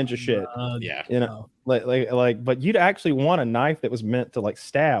mall ninja shit. Yeah. You know, like, but you'd actually want a knife that was meant to like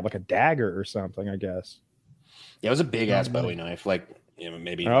stab, like a dagger or something, I guess. Yeah, it was a big ass Bowie knife, like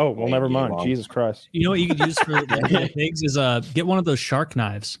maybe. Oh well, never mind. Long. Jesus Christ! You know what you could use for pigs is get one of those shark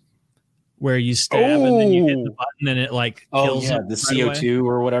knives, where you stab and then you hit the button and it like kills it the CO2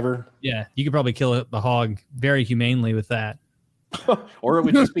 or whatever. Yeah, you could probably kill the hog very humanely with that. Or it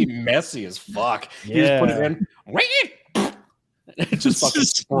would just be messy as fuck. You just put it in, it just fucking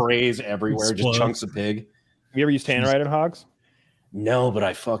sprays everywhere, just chunks of pig. Have you ever used tannerite on hogs? No, but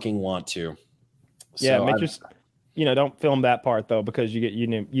I fucking want to. Yeah, so just don't film that part though, because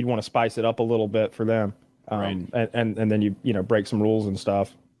you'd want to spice it up a little bit for them, right. and then you break some rules and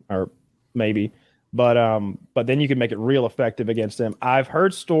stuff, or maybe, but then you can make it real effective against them. I've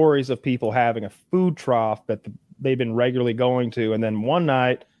heard stories of people having a food trough that they've been regularly going to, and then one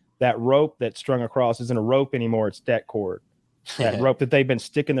night that rope that's strung across isn't a rope anymore; it's deck cord. That rope that they've been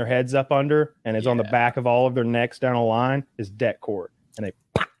sticking their heads up under and is on the back of all of their necks down a line is deck cord, and they.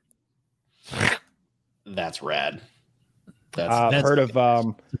 That's rad. I've heard of a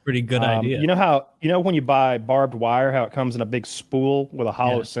pretty good idea. You know when you buy barbed wire, how it comes in a big spool with a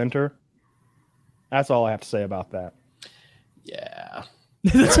hollow center? That's all I have to say about that. Yeah.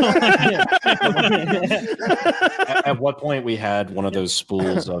 At what point we had one of those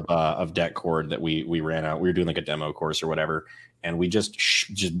spools of deck cord that we ran out. We were doing like a demo course or whatever, and we just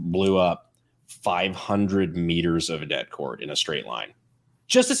blew up 500 meters of deck cord in a straight line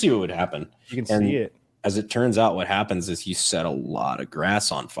just to see what would happen. You can see it. As it turns out, what happens is you set a lot of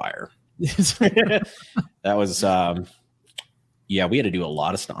grass on fire. That was, we had to do a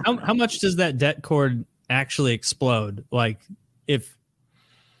lot of stomping. How much does that deck cord actually explode? Like,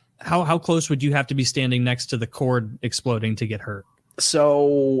 how close would you have to be standing next to the cord exploding to get hurt?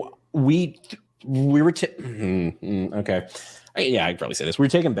 So we were okay. I could probably say this. We were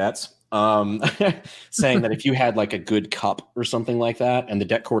taking bets, saying that if you had like a good cup or something like that, and the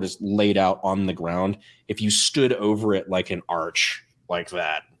deck cord is laid out on the ground, if you stood over it like an arch like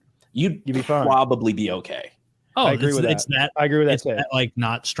that, you'd be fine. Probably be okay. Oh, I agree with that. I agree with that. It's that, like,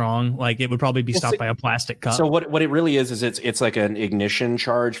 not strong. Like, it would probably be stopped by a plastic cup. So what it really is it's like an ignition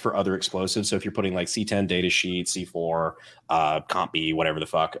charge for other explosives. So if you're putting like C10 data sheet, C4, Comp B, whatever the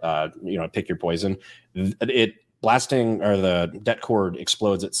fuck, pick your poison. It blasting or the deck cord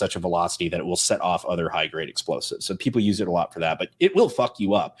explodes at such a velocity that it will set off other high grade explosives. So people use it a lot for that, but it will fuck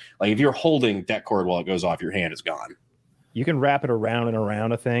you up. Like if you're holding deck cord while it goes off, your hand is gone. You can wrap it around and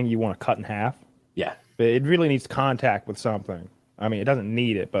around a thing you want to cut in half. Yeah. But it really needs contact with something. I mean, it doesn't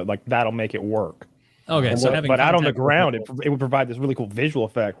need it, but like that'll make it work. Okay. But out on the ground, it would provide this really cool visual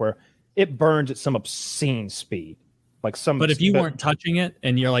effect where it burns at some obscene speed. But if you weren't touching it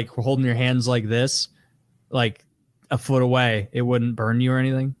and you're like holding your hands like this, like a foot away, it wouldn't burn you or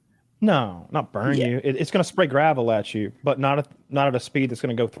anything? No, not burn you. It's going to spray gravel at you, but not at a speed that's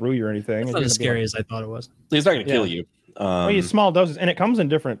going to go through you or anything. It's not as scary as I thought it was. It's not going to kill you. Small doses, and it comes in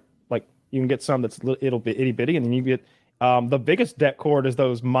different. Like you can get some it'll be itty bitty, and then you get the biggest deck cord is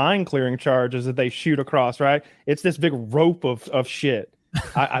those mine clearing charges that they shoot across. Right, it's this big rope of shit.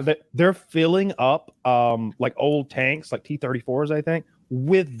 They're filling up like old tanks, like T-34s, I think,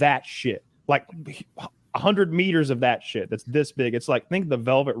 with that shit. Like 100 meters of that shit that's this big. It's like, think the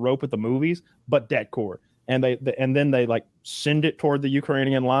velvet rope at the movies, but deck cord. And then they like send it toward the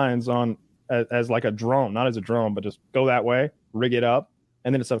Ukrainian lines as like a drone, not as a drone, but just go that way, rig it up,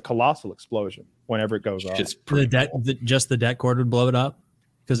 and then it's a colossal explosion whenever it goes off. Just the deck cord would blow it up,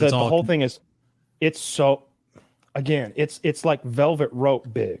 because the whole thing is, it's so. Again, it's like velvet rope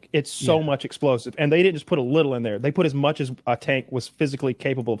big. It's so much explosive. And they didn't just put a little in there. They put as much as a tank was physically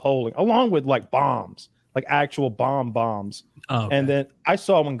capable of holding, along with like bombs, like actual bombs. Oh, okay. And then I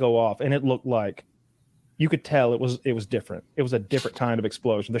saw one go off, and it looked like you could tell it was different. It was a different kind of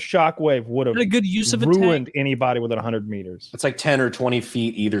explosion. The shockwave would have a good use of ruined anybody within 100 meters. It's like 10 or 20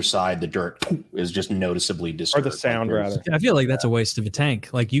 feet either side. The dirt is just noticeably disturbed. Or the sound, rather. I feel like that's a waste of a tank.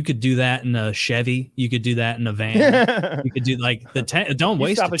 Like you could do that in a Chevy. You could do that in a van. You could do like the tank. Don't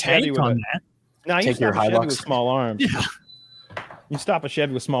waste a tank on that. No, you stop a Chevy with small arms. Yeah. You stop a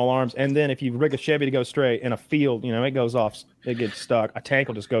Chevy with small arms, and then if you rig a Chevy to go straight in a field, it goes off, it gets stuck. A tank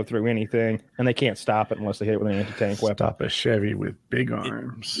will just go through anything, and they can't stop it unless they hit it with an anti-tank weapon. Stop a Chevy with big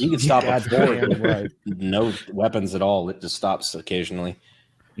arms. You can stop a Ford with no weapons at all. It just stops occasionally.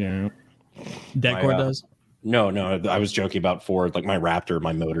 Yeah. Deck cord does? No, I was joking about Ford. Like my Raptor,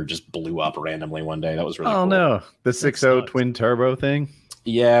 my motor just blew up randomly one day. That was really cool. No, the 6.0 twin turbo thing.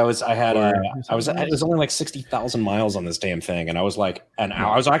 Yeah, it was. It was only like 60,000 miles on this damn thing, and I was like an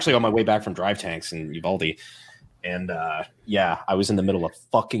hour. I was actually on my way back from Drive Tanks in Uvalde, and yeah, I was in the middle of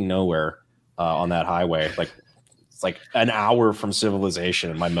fucking nowhere on that highway. Like it's like an hour from civilization,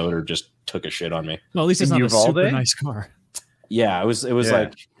 and my motor just took a shit on me. Well, at least it's not Uvalde? A super nice car. Yeah, it was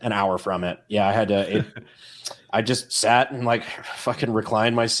like an hour from it. Yeah, I had to. I just sat and like fucking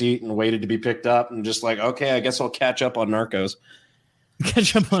reclined my seat and waited to be picked up, and just like, okay, I guess I'll catch up on Narcos.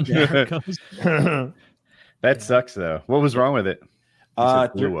 Catch up on Narcos. That sucks though. What was wrong with it?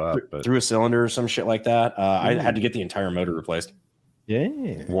 Through a cylinder or some shit like that. I had to get the entire motor replaced. Yeah.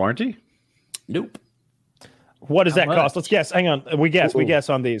 Warranty? Nope. What does that cost? Let's guess. Hang on. We guess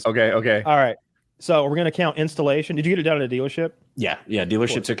on these. Okay. All right. So we're gonna count installation. Did you get it done at a dealership? Yeah.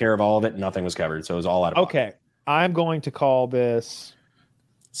 Dealership took care of all of it. Nothing was covered, so it was all out of pocket. Okay. I'm going to call this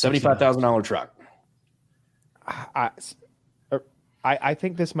 $75,000 truck. I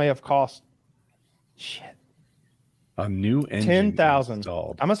think this may have cost a new engine.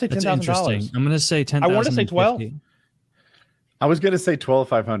 $10,000. I'm gonna say $10,000. I'm gonna say 10,000. I want to say 12. I was gonna say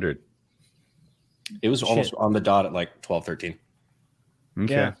 12,500. It was almost on the dot at like 12, 13.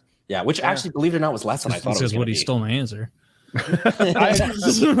 Okay. Yeah, which actually, believe it or not, was less than I thought it was. Woody stole my answer. That's what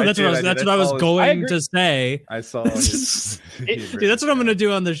I was going to say. I saw. Dude, that's what I'm going to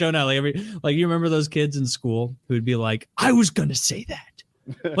do on the show now. Like you remember those kids in school who'd be like, "I was going to say that."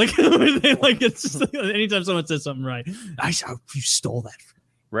 Like it's just like, anytime someone says something right, you stole that.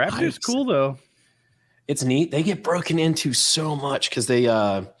 Raptor's cool though. It's neat. They get broken into so much because they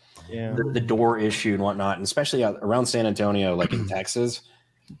the door issue and whatnot, and especially around San Antonio, like in Texas.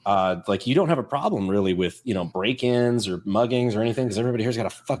 Like you don't have a problem really with break-ins or muggings or anything because everybody here's got a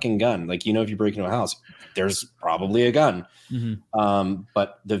fucking gun. Like if you break into a house, there's probably a gun. Mm-hmm.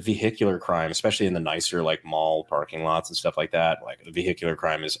 But the vehicular crime, especially in the nicer like mall parking lots and stuff like that, like the vehicular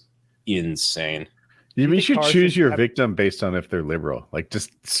crime is insane. You should choose your victim based on if they're liberal, like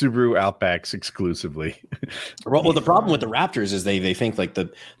just Subaru Outbacks exclusively. Well, the problem with the Raptors is they think like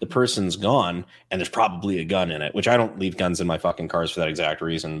the person's gone and there's probably a gun in it, which I don't leave guns in my fucking cars for that exact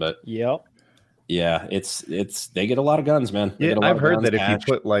reason. But yeah, it's they get a lot of guns, man. I've heard that if you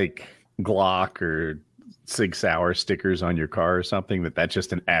put like Glock or Sig Sauer stickers on your car or something, that's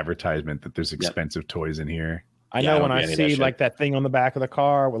just an advertisement that there's expensive toys in here. I know when I see like that thing on the back of the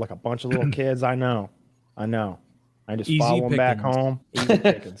car with like a bunch of little kids, I know. I just follow them back home. Easy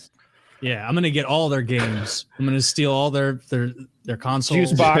pickings. Yeah, I'm gonna get all their games. I'm gonna steal all their consoles,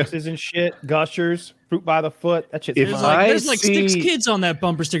 juice boxes and shit, gushers, fruit by the foot. That shit's there's like 6 kids on that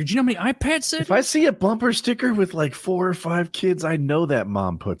bumper sticker. Do you know how many iPads sit? If I see a bumper sticker with like 4 or 5 kids, I know that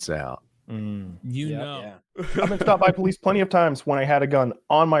mom puts out. Know. Yeah. I've been stopped by police plenty of times when I had a gun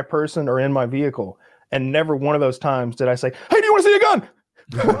on my person or in my vehicle, and never one of those times did I say, "Hey, do you want to see a gun?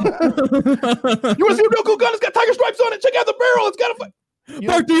 You want to see a real cool gun? It's got tiger stripes on it. Check out the barrel. It's got a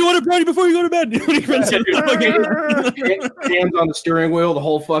Mark, do you want a brownie before you go to bed?" Hands on the steering wheel the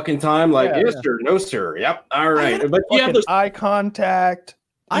whole fucking time. Like, yes, sir. No, sir. Yep. All right. But eye contact.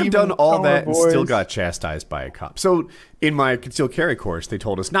 I've done all that and still got chastised by a cop. So in my concealed carry course, they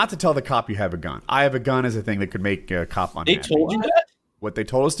told us not to tell the cop you have a gun. I have a gun is a thing that could make a cop unhappy. They told you that? What they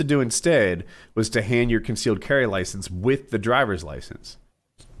told us to do instead was to hand your concealed carry license with the driver's license.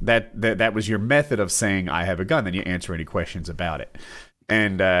 That was your method of saying I have a gun. Then you answer any questions about it.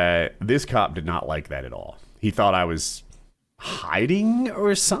 And this cop did not like that at all. He thought I was hiding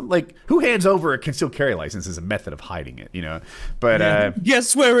or something. Like, who hands over a concealed carry license as a method of hiding it, But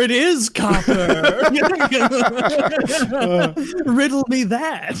guess where it is, copper. Riddle me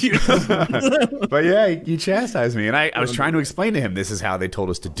that. But yeah, he chastised me, and I was trying to explain to him this is how they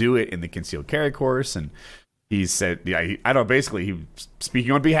told us to do it in the concealed carry course, and he said, he was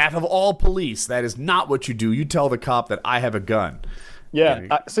speaking on behalf of all police. That is not what you do. You tell the cop that I have a gun. Yeah,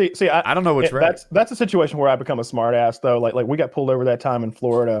 I don't know what's right. That's a situation where I become a smart ass though. Like we got pulled over that time in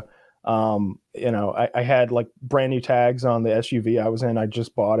Florida. I had like brand new tags on the SUV I was in. I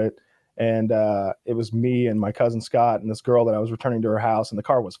just bought it, and it was me and my cousin Scott and this girl that I was returning to her house, and the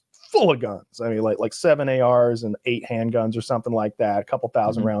car was full of guns. I mean, like 7 ARs and 8 handguns or something like that. A couple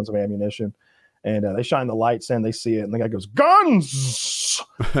thousand rounds of ammunition. And they shine the lights in, they see it, and the guy goes, "Guns!"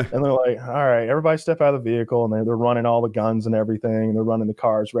 And they're like, "All right, everybody step out of the vehicle." And they're running all the guns and everything. And they're running the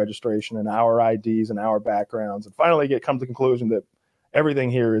car's registration and our IDs and our backgrounds. And finally come to the conclusion that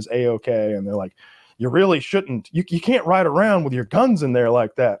everything here is A-okay. And they're like, "You really shouldn't. You can't ride around with your guns in there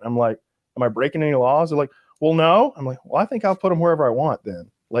like that." I'm like, "Am I breaking any laws?" They're like, "Well, no." I'm like, "Well, I think I'll put them wherever I want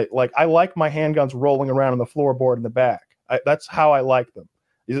then." Like I like my handguns rolling around on the floorboard in the back. That's how I like them.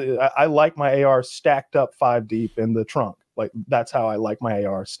 I like my AR stacked up 5 deep in the trunk. Like that's how I like my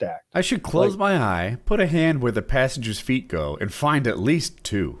AR stacked. I should close my eye, put a hand where the passenger's feet go, and find at least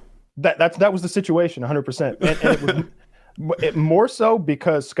 2. That was the situation, 100%. And it was more so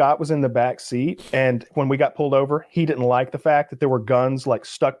because Scott was in the back seat, and when we got pulled over, he didn't like the fact that there were guns like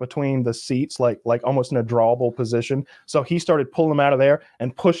stuck between the seats, like almost in a drawable position. So he started pulling them out of there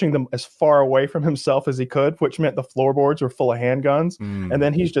and pushing them as far away from himself as he could, which meant the floorboards were full of handguns. And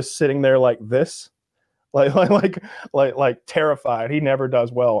then he's just sitting there like this, like terrified. He never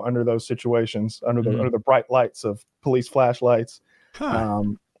does well under those situations, under the bright lights of police flashlights.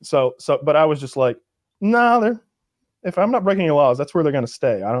 But I was just like, nah, if I'm not breaking any laws, that's where they're going to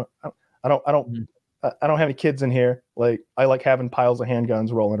stay. I don't have any kids in here. Like I like having piles of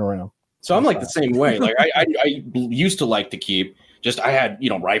handguns rolling around. So I'm like the same way. Like I used to like to keep I had,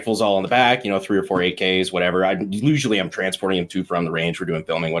 rifles all in the back, 3 or 4 AKs, whatever. Usually I'm transporting them to from the range. We're doing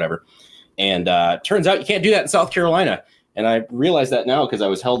filming, whatever. And turns out you can't do that in South Carolina. And I realized that now because I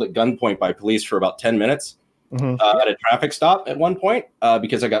was held at gunpoint by police for about 10 minutes at a traffic stop at one point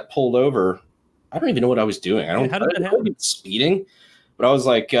because I got pulled over. I don't even know what I was doing. I don't know speeding, but I was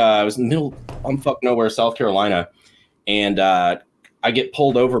like, I was in the middle of fuck nowhere, South Carolina. And I get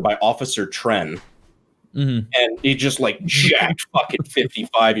pulled over by Officer Tren. And he just like jacked fucking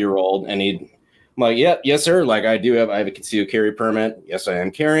 55-year-old. And I'm like, yes, sir. Like I have a concealed carry permit. Yes, I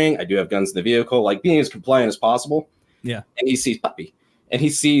am carrying. I do have guns in the vehicle, like being as compliant as possible. Yeah. And he sees puppy and he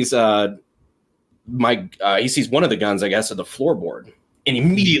sees he sees one of the guns, I guess, at the floorboard. And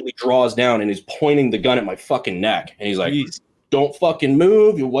immediately draws down and is pointing the gun at my fucking neck. And he's like, don't fucking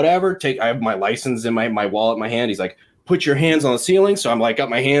move, whatever. I have my license in my wallet in my hand. He's like, put your hands on the ceiling. So I'm like, got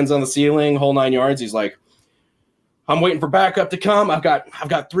my hands on the ceiling, whole 9 yards. He's like, I'm waiting for backup to come. I've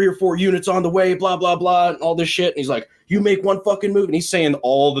got 3 or 4 units on the way, blah, blah, blah, and all this shit. And he's like, you make one fucking move. And he's saying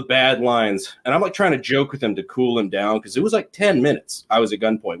all the bad lines. And I'm like trying to joke with him to cool him down because it was like 10 minutes. I was at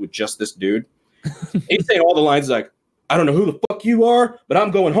gunpoint with just this dude. He's saying all the lines like, I don't know who the fuck you are, but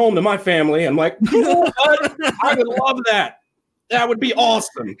I'm going home to my family. I'm like, you know what? I would love that. That would be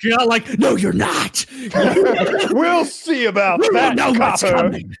awesome. You're not like, no, you're not. We'll see about that. Know what's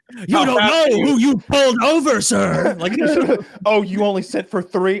coming. You don't know who you pulled over, sir. Like, oh, you only sent for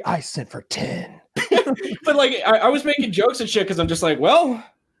 3? I sent for 10. But like, I was making jokes and shit because I'm just like, well,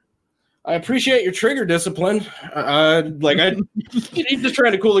 I appreciate your trigger discipline. He's just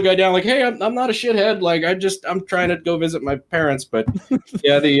trying to cool the guy down. Like, hey, I'm not a shithead. Like, I'm trying to go visit my parents. But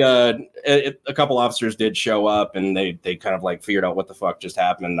yeah, a couple officers did show up and they kind of like figured out what the fuck just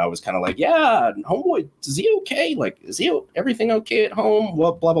happened. And I was kind of like, yeah, homeboy, is he okay? Like, everything okay at home?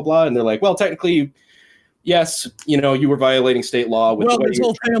 Well, blah, blah, blah. And they're like, well, technically, yes, you were violating state law. His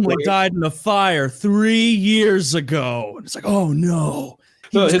whole family died in a fire 3 years ago. And it's like, oh no.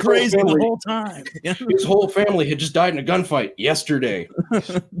 He was crazy the whole time. His whole family had just died in a gunfight yesterday.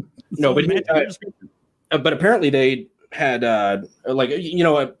 No, but apparently they had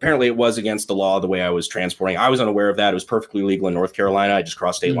apparently it was against the law the way I was transporting. I was unaware of that. It was perfectly legal in North Carolina. I just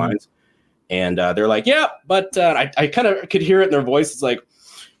crossed state lines, and they're like, yeah, but I kind of could hear it in their voice. It's like,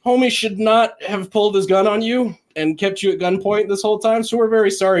 homie should not have pulled his gun on you and kept you at gunpoint this whole time. So we're very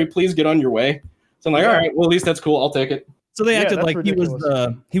sorry. Please get on your way. So I'm like, all right, well, at least that's cool. I'll take it. So they acted like he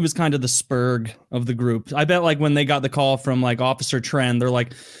was kind of the Spurg of the group. I bet like when they got the call from like Officer Tren, they're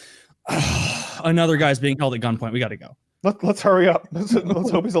like, another guy's being held at gunpoint. We got to go. Let's hurry up. Let's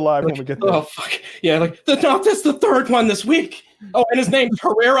hope he's alive when we get there. Oh fuck yeah! Like that's the 3rd one this week. Oh, and his name's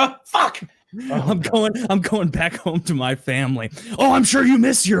Herrera. Fuck. I'm going back home to my family. Oh, I'm sure you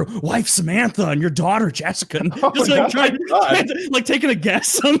miss your wife Samantha and your daughter Jessica. Just like taking a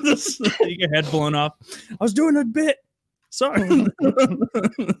guess on this. Your head blown off. I was doing a bit. Sorry. No,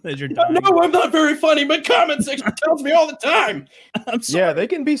 I'm not very funny, but comment section tells me all the time. I'm sorry. Yeah, they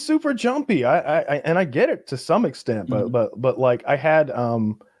can be super jumpy. I get it to some extent, but like I had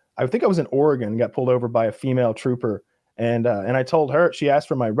I think I was in Oregon and got pulled over by a female trooper, and I told her, she asked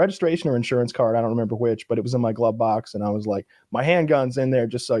for my registration or insurance card, I don't remember which, but it was in my glove box, and I was like, my handgun's in there,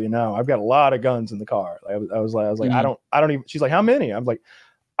 just so you know. I've got a lot of guns in the car. I was like, I don't even. She's like, how many? I'm like,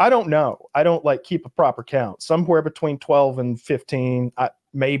 I don't know. I don't like keep a proper count. Somewhere between 12 and 15,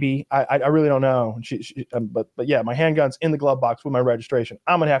 maybe. I really don't know. But yeah, my handgun's in the glove box with my registration.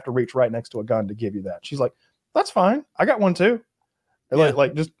 I'm gonna have to reach right next to a gun to give you that. She's like, that's fine. I got one too. Yeah.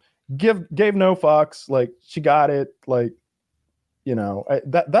 Like just gave no fucks. Like she got it. Like,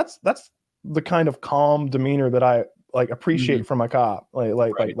 that's the kind of calm demeanor that I like appreciate from a cop.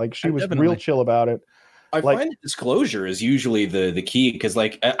 Like she was real chill about it. I find disclosure is usually the key, because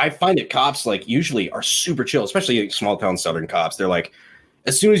like I find that cops like usually are super chill, especially like, small town Southern cops. They're like,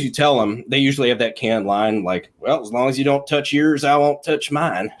 as soon as you tell them, they usually have that canned line like, well, as long as you don't touch yours, I won't touch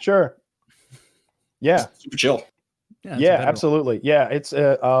mine. Sure. Yeah. It's super chill. Yeah, absolutely. Yeah, it's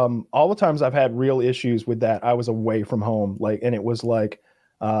all the times I've had real issues with that, I was away from home, like, and it was like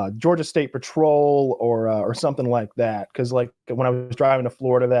Georgia State Patrol or something like that. Because like when I was driving to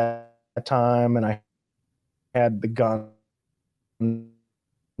Florida that time, and I had the gun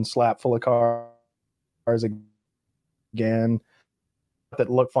slap full of cars again that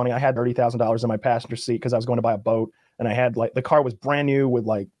looked funny. I had $30,000 in my passenger seat because I was going to buy a boat. And I had like the car was brand new with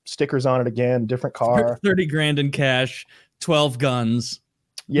like stickers on it again, different car. 30 grand in cash, 12 guns.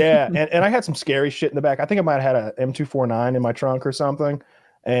 Yeah, and I had some scary shit in the back. I think I might have had a M249 in my trunk or something.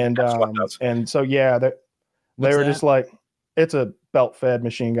 And so yeah, they were just like, it's a belt fed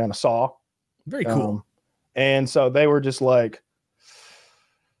machine gun, a saw. Very cool. And so they were just like,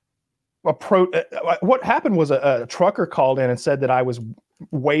 what happened was a trucker called in and said that I was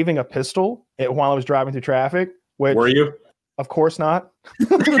waving a pistol while I was driving through traffic. Which, were you? Of course not.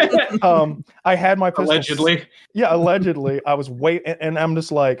 I had my pistol. Allegedly. Yeah, allegedly. I was and I'm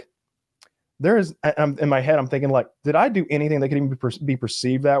just like, I'm in my head, I'm thinking like, did I do anything that could even be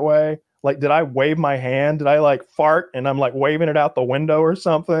perceived that way? Like, did I wave my hand? Did I like fart and I'm like waving it out the window or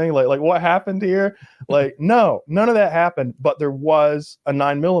something? Like what happened here? Like, no, none of that happened. But there was a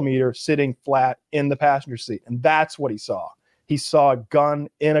 9mm sitting flat in the passenger seat, and that's what he saw. He saw a gun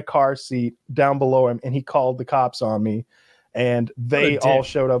in a car seat down below him, and he called the cops on me. And they all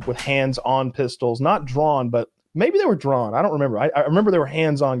showed up with hands-on pistols, not drawn, but maybe they were drawn. I don't remember. I remember they were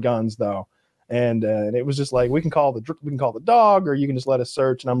hands-on guns though, and it was just like, we can call the dog, or you can just let us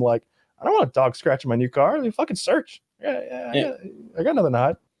search. And I'm like, I don't want a dog scratching my new car. You fucking search. Yeah. I got nothing to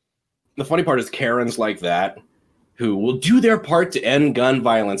hide. The funny part is Karens like that, who will do their part to end gun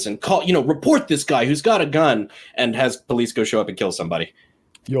violence and report this guy who's got a gun, and has police go show up and kill somebody.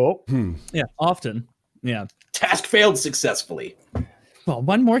 Yup. Yeah, often. Yeah. Task failed successfully. Well,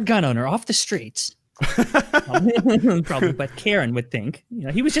 one more gun owner off the streets. Probably what Karen would think.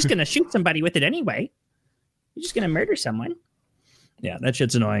 He was just going to shoot somebody with it anyway. He's just going to murder someone. Yeah, that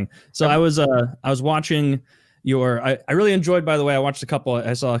shit's annoying. So I was watching I really enjoyed, by the way,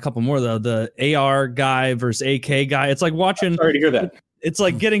 I saw a couple more though, the AR guy versus AK guy. It's like watching. Sorry to hear that. It's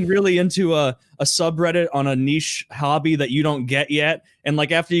like getting really into a subreddit on a niche hobby that you don't get yet. And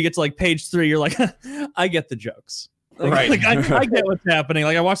like after you get to like page 3, you're like, I get the jokes. Like, right. I get what's happening.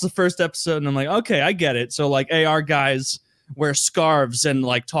 Like I watched the first episode and I'm like, okay, I get it. So like AR guys wear scarves and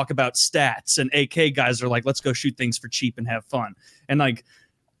like talk about stats, and AK guys are like, let's go shoot things for cheap and have fun. And like,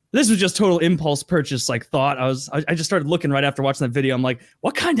 this was just total impulse purchase, like thought. I just started looking right after watching that video. I'm like,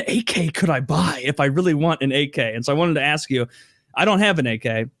 what kind of AK could I buy if I really want an AK? And so I wanted to ask you, I don't have an AK.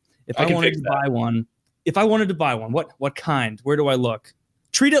 If I wanted to buy one, what kind? Where do I look?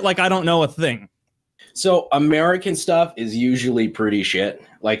 Treat it like I don't know a thing. So American stuff is usually pretty shit.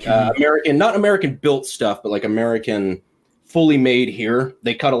 Like not American built stuff, but like American fully made here.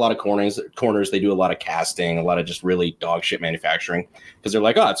 They cut a lot of corners. They do a lot of casting, a lot of just really dog shit manufacturing, because they're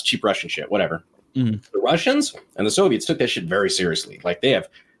like, oh, it's cheap Russian shit, whatever. The Russians and the Soviets took that shit very seriously. Like they have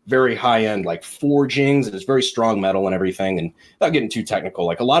very high end like forgings, and it's very strong metal and everything. And without getting too technical,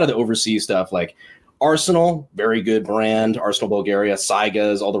 like a lot of the overseas stuff, like Arsenal, very good brand. Arsenal, Bulgaria,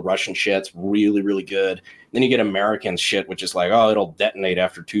 Saigas, all the Russian shit's really, really good. Then you get American shit, which is like, oh, it'll detonate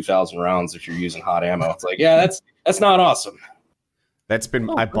after 2,000 rounds if you're using hot ammo. It's like, yeah, that's not awesome.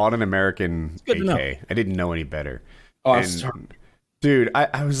 I bought an American AK. I didn't know any better. Oh, I'm sorry. Dude,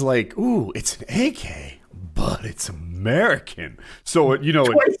 I was like, ooh, it's an AK, but it's American. So,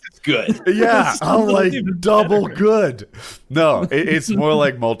 twice as good. Yeah, I'm like double good. No, it's more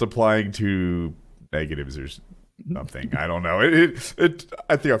like multiplying to negatives or something. I don't know.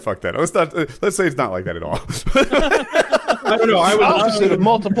 I think I fucked that. Let's say it's not like that at all. I don't know. I was opposite of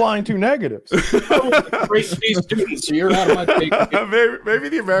multiplying two negatives. Great C students, so you're out of my take. Maybe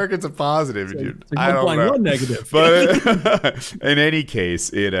the Americans are positive. I don't know. One negative. But in any case,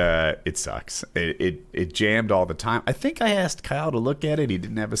 it sucks. It jammed all the time. I think I asked Kyle to look at it. He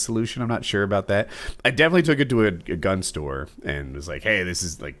didn't have a solution. I'm not sure about that. I definitely took it to a gun store and was like, hey, this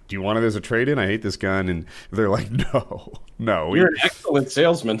is like, do you want it as a trade-in? I hate this gun. And they're like, no. You're an excellent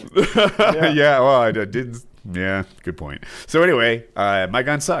salesman. Yeah, well, I didn't. Yeah, good point. So anyway, my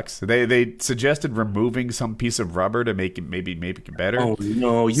gun sucks. They suggested removing some piece of rubber to make it better. Oh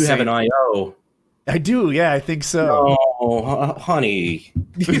no, you have an IO. I do. Yeah, I think so. Oh, honey.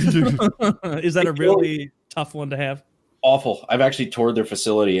 Is that a really tough one to have? Awful. I've actually toured their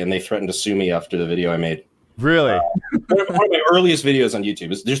facility, and they threatened to sue me after the video I made. Really? One of my earliest videos on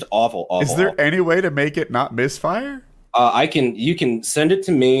YouTube. It's just awful. Is there any way to make it not misfire? You can send it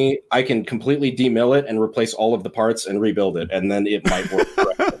to me. I can completely demill it and replace all of the parts and rebuild it, and then it might work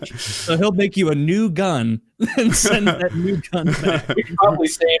correctly. So he'll make you a new gun and send that new gun back. We can probably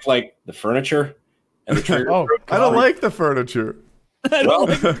save like the furniture and the trigger group. I don't like the furniture. Well,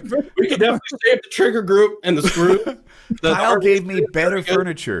 we could definitely save the trigger group and the screw. Kyle gave me better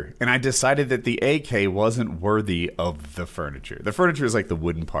furniture, and I decided that the AK wasn't worthy of the furniture. The furniture is like the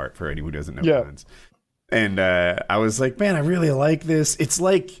wooden part for anyone who doesn't know guns. And I was like, man, I really like this.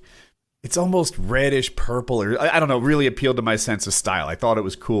 It's almost reddish purple, or I don't know, really appealed to my sense of style. I thought it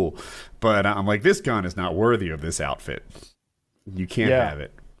was cool, but I'm like, this gun is not worthy of this outfit. You can't have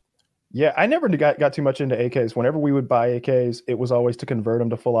it. Yeah, I never got too much into AKs. Whenever we would buy AKs, it was always to convert them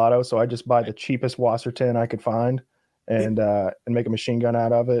to full auto. So I just buy the cheapest Wasser 10 I could find and make a machine gun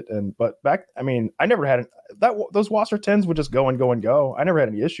out of it. But I never had those Wasser 10s would just go and go and go. I never had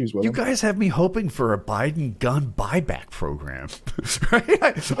any issues with them. You guys have me hoping for a Biden gun buyback program, right? You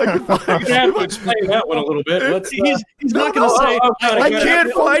have to explain that one a little bit. He's not going to say. I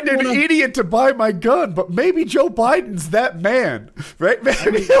can't find an idiot to buy my gun, but maybe Joe Biden's that man, right?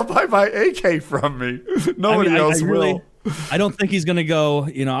 Maybe he'll buy my AK from me. Nobody else will. I don't think he's going to go,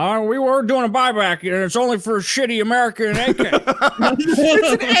 we were doing a buyback and it's only for shitty American AK.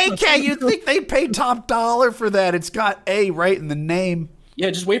 It's an AK. You'd think they'd pay top dollar for that. It's got A right in the name.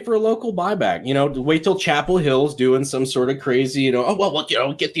 Yeah, just wait for a local buyback. Wait till Chapel Hill's doing some sort of crazy,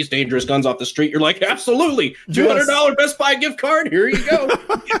 get these dangerous guns off the street. You're like, absolutely, $200 Best Buy gift card. Here you go.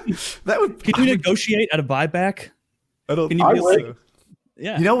 Can you negotiate at a buyback? I don't.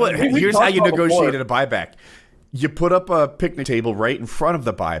 Yeah. You know what? Here's how you negotiate at a buyback. You put up a picnic table right in front of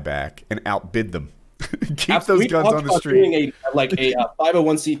the buyback and outbid them. Keep those guns on the street. Doing a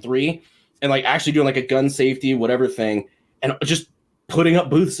 501c3 and actually doing a gun safety whatever thing, and just putting up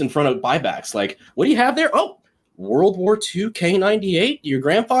booths in front of buybacks. Like, what do you have there? Oh, World War II K98. Your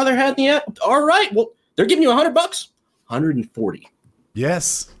grandfather had the. All right, well, they're giving you $100, 140.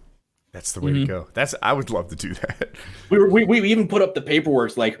 Yes. That's the way to go. I would love to do that. We even put up the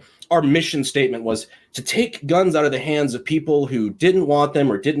paperwork. Our mission statement was to take guns out of the hands of people who didn't want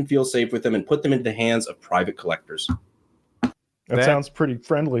them or didn't feel safe with them and put them into the hands of private collectors. That sounds pretty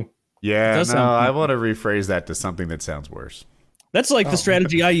friendly. Yeah, I want to rephrase that to something that sounds worse. That's the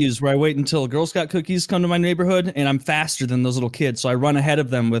strategy I use, where I wait until Girl Scout cookies come to my neighborhood, and I'm faster than those little kids, so I run ahead of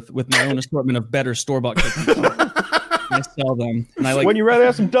them with my own assortment of better store-bought cookies. I sell them. And When you rather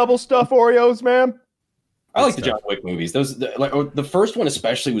have some double stuff Oreos, man? I like the John Wick movies. The first one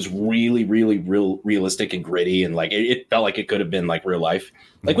especially was really, really realistic and gritty, and it felt like it could have been real life.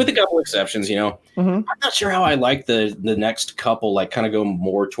 With a couple exceptions, I'm not sure how I like the next couple. Kind of go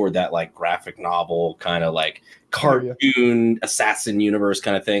more toward that graphic novel kind of cartoon assassin universe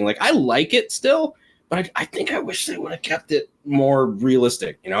kind of thing. I like it still, but I think I wish they would have kept it more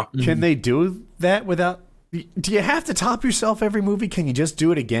realistic. Can they do that without? Do you have to top yourself every movie? Can you just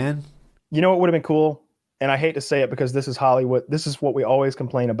do it again? You know what would have been cool? And I hate to say it because this is Hollywood. This is what we always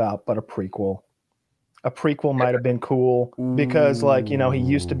complain about, but a prequel. A prequel might have been cool because he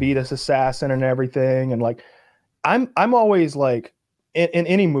used to be this assassin and everything. And I'm always in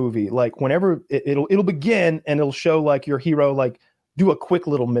any movie, whenever it'll begin and it'll show your hero, do a quick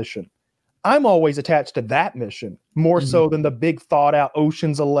little mission. I'm always attached to that mission more so than the big thought out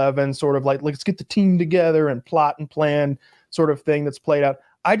Ocean's 11 sort of let's get the team together and plot and plan sort of thing that's played out.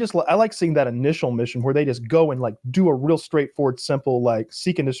 I like seeing that initial mission where they just go and do a real straightforward, simple,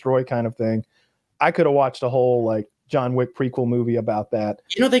 seek and destroy kind of thing. I could have watched a whole John Wick prequel movie about that.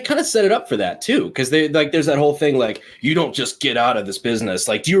 They kind of set it up for that too. Cause they there's that whole thing, you don't just get out of this business.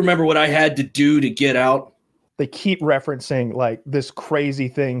 Do you remember what I had to do to get out? They keep referencing this crazy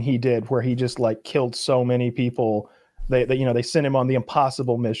thing he did where he just killed so many people. They sent him on the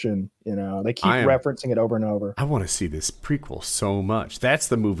impossible mission. They keep referencing it over and over. I want to see this prequel so much. That's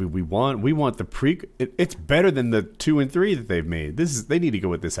the movie we want. We want the prequel. It's better than the 2 and 3 that they've made. They need to go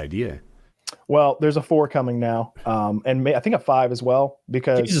with this idea. Well, there's a 4 coming now, and I think a 5 as well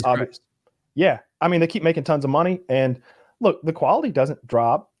because they keep making tons of money and. Look, the quality doesn't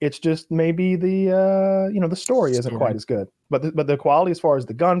drop. It's just maybe the the story isn't quite as good. But the quality as far as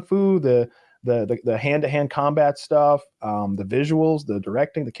the gun fu, the hand-to-hand combat stuff, the visuals, the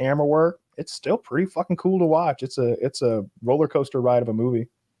directing, the camera work, it's still pretty fucking cool to watch. It's a roller coaster ride of a movie.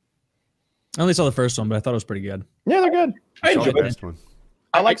 I only saw the first one, but I thought it was pretty good. Yeah, they're good. I enjoyed this one.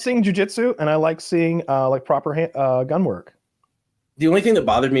 I like seeing jujitsu and I like seeing proper gun work. The only thing that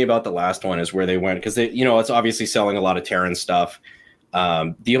bothered me about the last one is where they went, because they, it's obviously selling a lot of Terran stuff.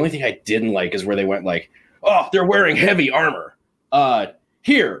 The only thing I didn't like is where they went like, oh, they're wearing heavy armor.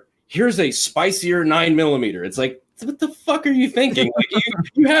 Here's a spicier 9mm. It's like, what the fuck are you thinking? Like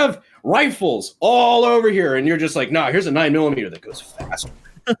you have rifles all over here, and you're just like, nah, here's a 9mm that goes faster.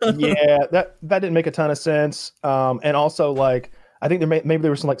 Yeah, that didn't make a ton of sense. And also, like, I think maybe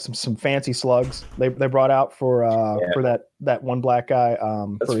there was some fancy slugs they brought out for that one black guy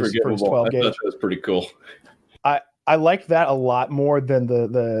That's for his 12 gauge. That was pretty cool. I liked that a lot more than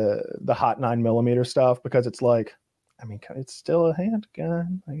the hot 9mm stuff, because it's like, I mean, it's still a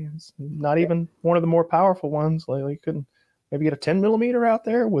handgun. Like, it's not even one of the more powerful ones. Like, you couldn't maybe get a 10mm out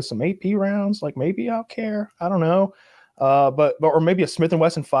there with some AP rounds. Like, maybe I'll care. I don't know. But or maybe a Smith &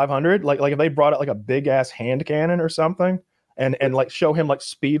 Wesson 500. Like if they brought out like a big ass hand cannon or something, and like show him like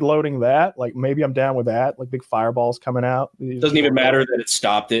speed loading that. Like, maybe I'm down with that. Like big fireballs coming out. Doesn't even matter that it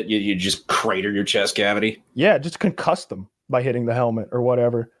stopped it. You just crater your chest cavity. Yeah, just concuss them by hitting the helmet or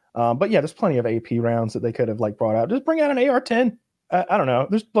whatever. But yeah, there's plenty of AP rounds that they could have like brought out. Just bring out an AR-10. I don't know.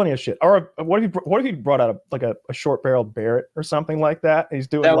 There's plenty of shit. Or what if he brought out a short barreled Barrett or something like that? And he's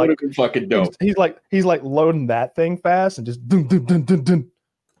doing that like, would have been fucking dope. He's like loading that thing fast and just dun dun dun dun dun.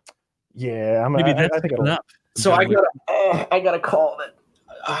 Yeah, I think it'll. So I got a call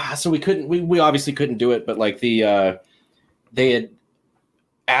that. So we obviously couldn't do it, but like they had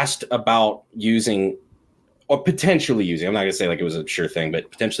asked about using. Or potentially using, I'm not going to say like it was a sure thing,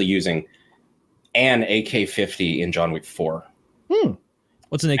 but potentially using an AK-50 in John Wick 4.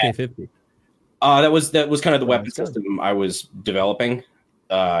 What's an AK-50? That was kind of the weapon system I was developing.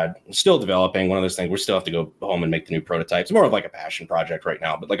 Still developing. One of those things. We still have to go home and make the new prototypes. More of like a passion project right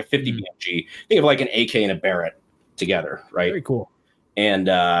now, but like a 50 BMG. Think of like an AK and a Barrett together, right? Very cool. And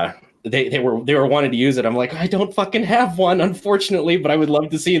they were wanting to use it. I'm like, I don't fucking have one, unfortunately, but I would love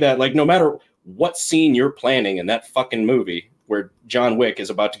to see that. Like, no matter what scene you're planning in that fucking movie where John Wick is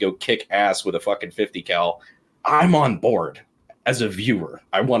about to go kick ass with a fucking 50 cal, I'm on board as a viewer.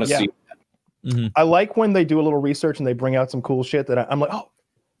 I want to see that. Mm-hmm. I like when they do a little research and they bring out some cool shit that I'm like, oh,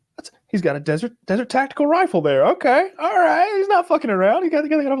 he's got a desert tactical rifle there. Okay, all right, he's not fucking around. He got a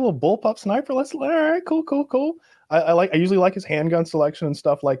little bullpup sniper. All right, cool. I usually like his handgun selection and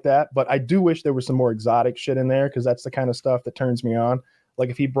stuff like that, but I do wish there was some more exotic shit in there, because that's the kind of stuff that turns me on. Like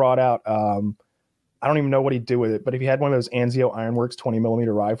if he brought out, I don't even know what he'd do with it, but if he had one of those Anzio Ironworks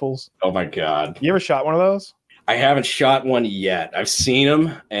 20mm rifles. Oh my God. You ever shot one of those? I haven't shot one yet. I've seen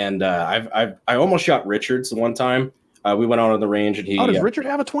them, and I almost shot Richards the one time. We went out on the range, and he. Oh, does Richard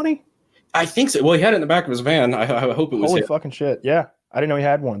have a 20? I think so. Well, he had it in the back of his van. I hope it was. Holy fucking shit! Yeah, I didn't know he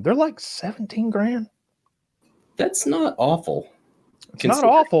had one. They're like 17 grand. That's not awful. It's not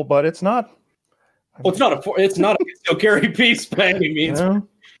awful, but it's not. Well, it's not a concealed carry piece by any means. Yeah.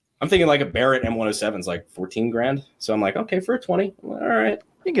 I'm thinking like a Barrett M107 is like 14 grand. So I'm like, okay, for a 20, all right.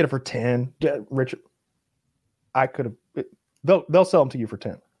 You can get it for 10. Yeah, Richard, I could have. They'll sell them to you for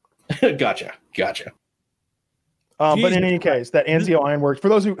 10. Gotcha. But in any case, that Anzio Ironworks, for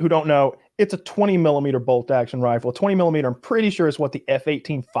those who don't know, it's a 20mm bolt action rifle. 20mm, I'm pretty sure, is what the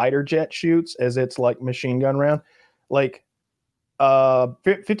F-18 fighter jet shoots as its like machine gun round. Like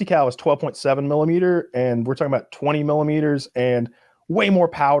 50 cal is 12.7mm, and we're talking about 20mm and way more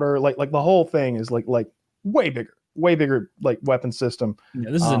powder. Like the whole thing is like way bigger like weapon system.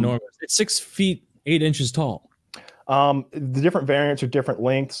 Yeah, this is enormous. It's 6 feet 8 inches tall. The different variants are different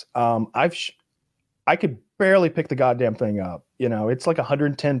lengths. I could barely pick the goddamn thing up. You know, it's like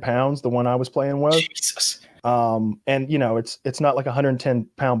 110 pounds, the one I was playing with. Jesus. And you know, it's not like a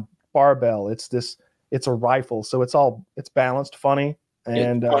 110-pound barbell. It's a rifle, so it's balanced funny.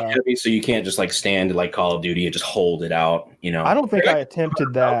 And heavy, so you can't just like stand like Call of Duty and just hold it out, you know. I don't think I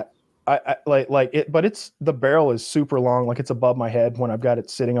attempted that. I like it, but the barrel is super long, like it's above my head when I've got it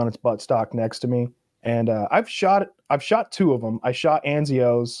sitting on its buttstock next to me. And I've shot 2 of them. I shot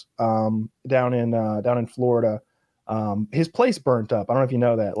Anzio's down in Florida. His place burnt up. I don't know if you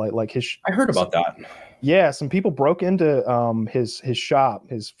know that. Like his. I heard about that. Yeah, some people broke into his shop,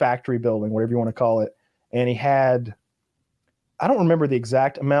 his factory building, whatever you want to call it, and he had. I don't remember the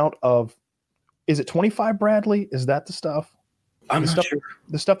exact amount of. Is it 25 Bradley? Is that the stuff? I'm not sure.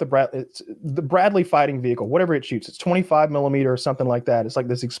 The stuff it's the Bradley fighting vehicle, whatever it shoots. It's 25mm or something like that. It's like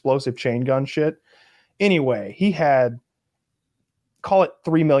this explosive chain gun shit. Anyway, he had, call it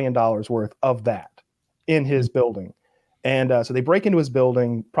 $3 million worth of that in his building. And so they break into his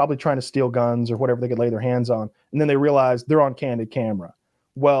building, probably trying to steal guns or whatever they could lay their hands on. And then they realize they're on candid camera.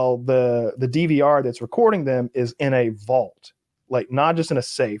 Well, the DVR that's recording them is in a vault, like not just in a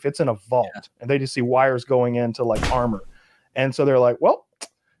safe, it's in a vault. Yeah. And they just see wires going into like armor. And so they're like, well,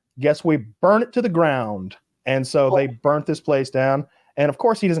 guess we burn it to the ground. And so they burnt this place down. And of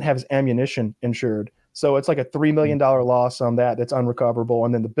course, he doesn't have his ammunition insured. So it's like a $3 million loss on that's unrecoverable.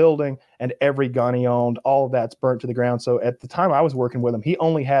 And then the building and every gun he owned, all of that's burnt to the ground. So at the time I was working with him, he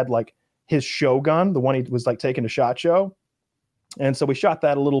only had like his show gun, the one he was like taking to SHOT Show. And so we shot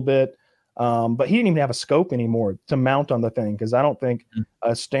that a little bit. But he didn't even have a scope anymore to mount on the thing, because I don't think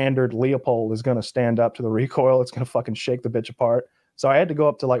a standard Leopold is going to stand up to the recoil. It's going to fucking shake the bitch apart. So I had to go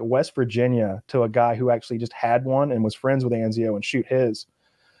up to like West Virginia to a guy who actually just had one and was friends with Anzio and shoot his.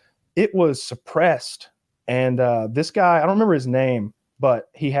 It was suppressed. And this guy, I don't remember his name, but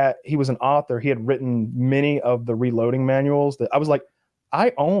he was an author. He had written many of the reloading manuals that I was like,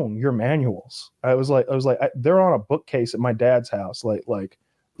 I own your manuals. I was like, they're on a bookcase at my dad's house. Like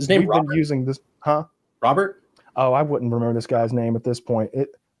his name, we've Robert? been using this, huh? Robert? Oh, I wouldn't remember this guy's name at this point.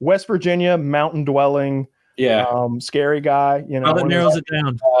 West Virginia, mountain dwelling. Yeah. Scary guy. You know, that narrows it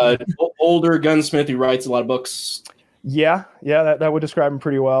down. Older gunsmith who writes a lot of books. Yeah, that would describe him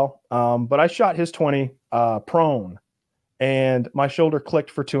pretty well. But I shot his 20 prone, and my shoulder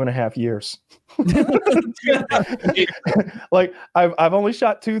clicked for 2.5 years. Like I've only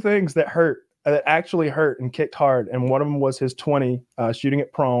shot 2 things that actually hurt and kicked hard, and one of them was his 20 shooting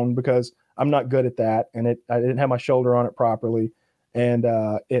it prone, because I'm not good at that, and I didn't have my shoulder on it properly, and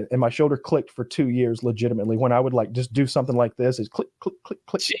my shoulder clicked for 2 years legitimately. When I would like just do something like this, it's click click click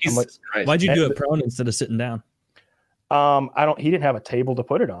click. Jesus like, Christ. Why'd you do it prone instead of sitting down? He didn't have a table to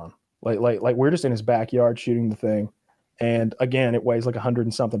put it on. Like we're just in his backyard shooting the thing. And again, it weighs like 100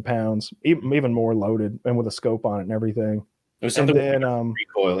 and something pounds, even more loaded, and with a scope on it and everything. It was something with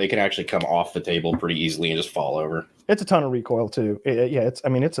recoil. It can actually come off the table pretty easily and just fall over. It's a ton of recoil too.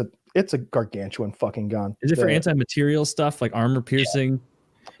 It's a gargantuan fucking gun. Is it for anti-material stuff like armor piercing?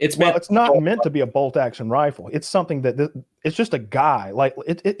 Yeah. It's not meant to be a bolt action rifle. It's something it's just a guy. Like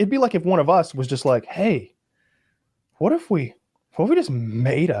it'd be like if one of us was just like, hey, what if we just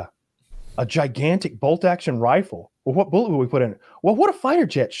made a gigantic bolt action rifle? Well, what bullet would we put in it? Well, what do fighter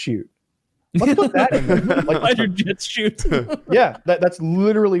jets shoot? Let's put that in there. Like, fighter jets shoot. Yeah, that's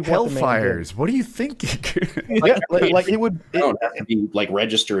literally what Hellfires. What are you thinking? like it would. It don't have to be like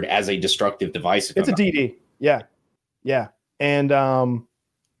registered as a destructive device. It's a DD. Yeah. And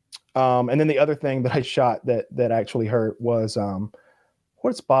then the other thing that I shot that actually hurt was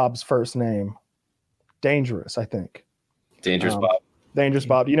what's Bob's first name? Dangerous, I think. Dangerous Bob. Dangerous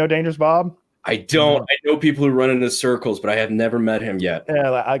Bob. You know Dangerous Bob? I don't. I know people who run into circles, but I have never met him yet. Yeah,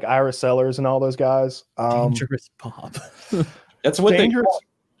 like Ira Sellers and all those guys. Dangerous Bob. That's what Dangerous.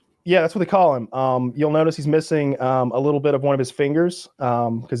 Yeah, that's what they call him. You'll notice he's missing a little bit of one of his fingers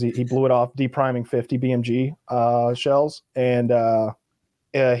because he blew it off depriming 50 BMG shells. And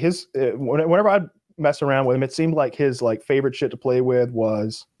whenever I'd mess around with him, it seemed like his favorite shit to play with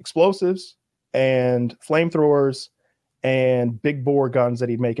was explosives and flamethrowers and big bore guns that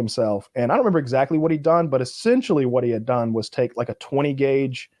he'd make himself. And I don't remember exactly what he'd done, but essentially what he had done was take like a 20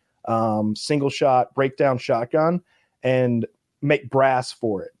 gauge single shot breakdown shotgun and make brass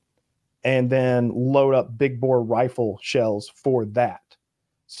for it, and then load up big bore rifle shells for that.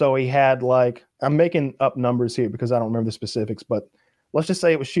 So he had I'm making up numbers here because I don't remember the specifics, but let's just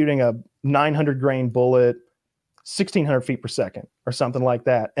say it was shooting a 900 grain bullet, 1,600 feet per second or something like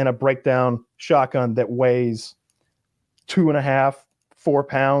that, and a breakdown shotgun that weighs 2.5, 4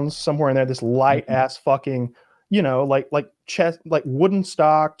 pounds, somewhere in there. This light ass fucking, like chest, like wooden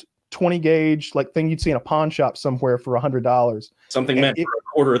stocked 20 gauge, thing you'd see in a pawn shop somewhere for $100. Something meant for a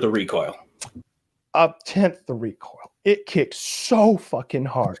quarter of the recoil. 1/10 the recoil. It kicked so fucking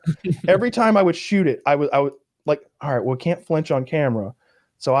hard. Every time I would shoot it, I would like, all right, well, can't flinch on camera.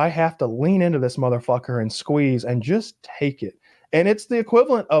 So I have to lean into this motherfucker and squeeze and just take it. And it's the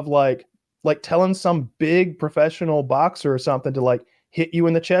equivalent of like telling some big professional boxer or something to hit you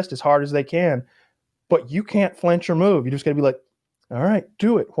in the chest as hard as they can, but you can't flinch or move. You just gotta be like, all right,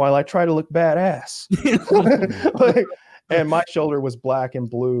 do it while I try to look badass. And my shoulder was black and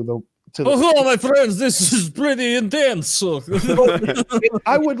blue. Oh, my friends, this is pretty intense.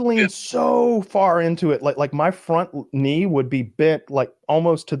 I would lean so far into it, like my front knee would be bent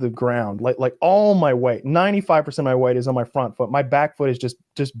almost to the ground, like all my weight, 95% of my weight is on my front foot. My back foot is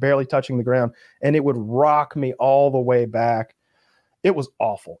just barely touching the ground, and it would rock me all the way back. It was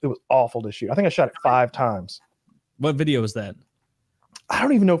awful. It was awful to shoot. I think I shot it 5 times. What video was that? I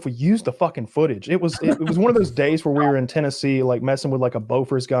don't even know if we used the fucking footage. It was one of those days where we were in Tennessee, messing with a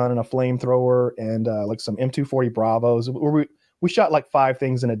Bofors gun and a flamethrower and some M240 Bravos. Where we shot 5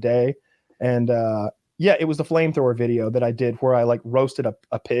 things in a day, and it was the flamethrower video that I did where I roasted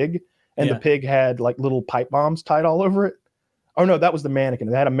a pig, and the pig had little pipe bombs tied all over it. Oh no, that was the mannequin.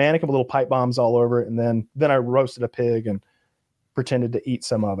 They had a mannequin with little pipe bombs all over it, and then I roasted a pig and pretended to eat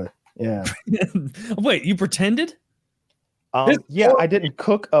some of it. Yeah. Wait, you pretended? Yeah, I didn't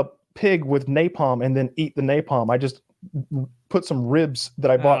cook a pig with napalm and then eat the napalm. I just put some ribs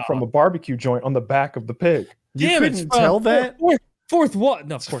that I bought from a barbecue joint on the back of the pig. You couldn't tell that? Fourth wall.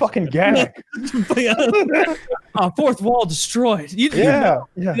 No, it's fucking gag. Fourth wall destroyed.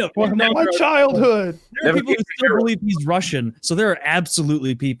 My childhood. There are people who still believe he's Russian. So there are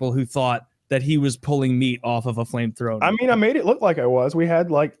absolutely people who thought that he was pulling meat off of a flamethrower. I mean, I made it look like I was. We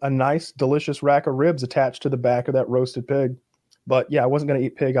had like a nice, delicious rack of ribs attached to the back of that roasted pig. But yeah, I wasn't going to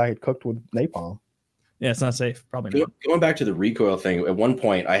eat pig I had cooked with napalm. Yeah, it's not safe. Probably not. Going back to the recoil thing, at one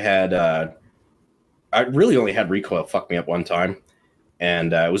point I had, I really only had recoil fuck me up one time.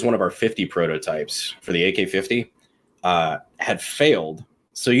 And it was one of our 50 prototypes for the AK-50 had failed.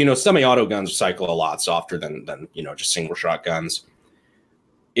 So, semi-auto guns cycle a lot softer than just single shot guns.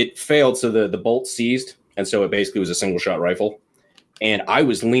 It failed. So the bolt seized. And so it basically was a single shot rifle. And I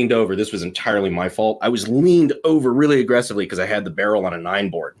was leaned over. This was entirely my fault. I was leaned over really aggressively because I had the barrel on a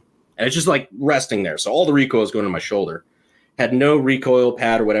 9-board. And it's just like resting there. So all the recoil is going to my shoulder. Had no recoil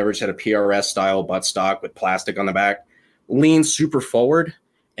pad or whatever. Just had a PRS style buttstock with plastic on the back. Leaned super forward,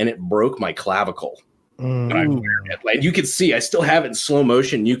 and it broke my clavicle. Like you can see, I still have it in slow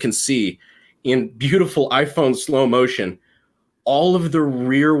motion. You can see in beautiful iPhone slow motion all of the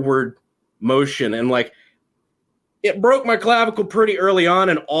rearward motion, and like it broke my clavicle pretty early on,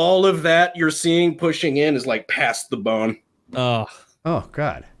 and all of that you're seeing pushing in is like past the bone. Oh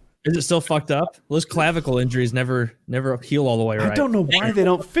God. Is it still fucked up? Those clavicle injuries never heal all the way right. I don't know why they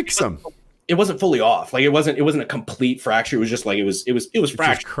don't fix them. It wasn't fully off. Like it wasn't a complete fracture. It was just like it was fractured.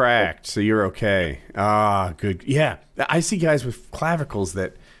 Just cracked, so you're okay. Ah, good. Yeah, I see guys with clavicles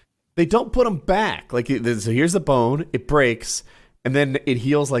that they don't put them back. Like so here's the bone, it breaks, and then it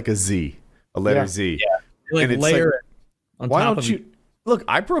heals like a Z, a letter Z. Yeah, like and layer it on why top don't of you look?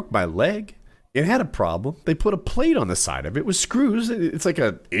 I broke my leg. It had a problem. They put a plate on the side of it with screws. It's like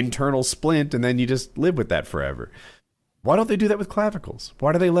an internal splint, and then you just live with that forever. Why don't they do that with clavicles?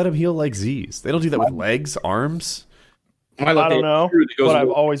 Why do they let them heal like Z's? They don't do that with legs, arms. I don't know, but I've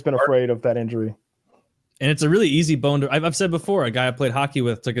always been afraid of that injury. And it's a really easy bone to. I've said before, a guy I played hockey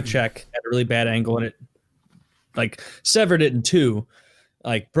with took a check at a really bad angle, and it like severed it in two,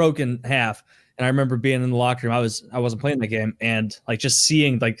 like broke in half. And I remember being in the locker room. I wasn't playing the game, and like just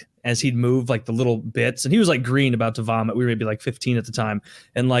seeing like as he'd move like the little bits, and he was like green, about to vomit. We were maybe like 15 at the time,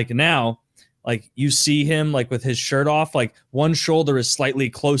 and like now. Like you see him like with his shirt off, like one shoulder is slightly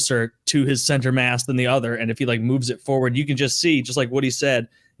closer to his center mass than the other. And if he like moves it forward, you can just see, just like what he said,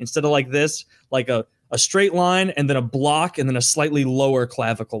 instead of like this, like a straight line and then a block and then a slightly lower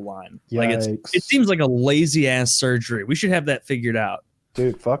clavicle line. Yikes. Like it seems like a lazy ass surgery. We should have that figured out.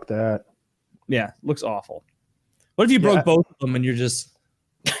 Dude, fuck that. Yeah, looks awful. What if you broke both of them and you're just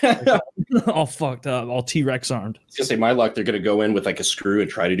all fucked up, all T-Rex armed? I was gonna say, my luck, they're gonna go in with like a screw and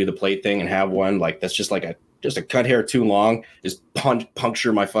try to do the plate thing and have one like that's just like a cut hair too long, just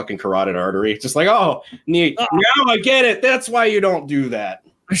puncture my fucking carotid artery. It's just like, oh, neat. Now I get it. That's why you don't do that.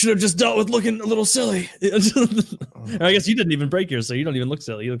 I should have just dealt with looking a little silly. I guess you didn't even break yours, so you don't even look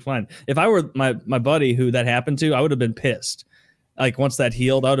silly. You look fine. If I were my buddy who that happened to, I would have been pissed. Like once that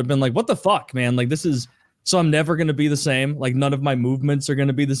healed, I would have been like, what the fuck, man? Like this is. So I'm never going to be the same. Like none of my movements are going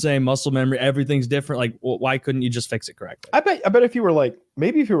to be the same. Muscle memory, everything's different. Like why couldn't you just fix it correctly? I bet if you were like,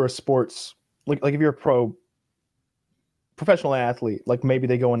 maybe if you were a sports, like if you're a professional athlete, like maybe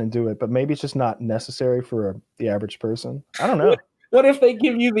they go in and do it, but maybe it's just not necessary for the average person. I don't know. What if they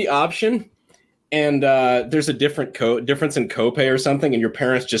give you the option and there's a difference in copay or something, and your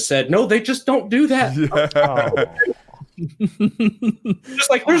parents just said, no, they just don't do that. Just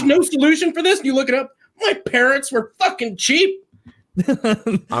like, there's no solution for this. And you look it up. My parents were fucking cheap.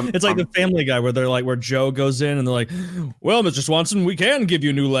 It's like the Family Guy where they're like, where Joe goes in and they're like, well, Mr. Swanson, we can give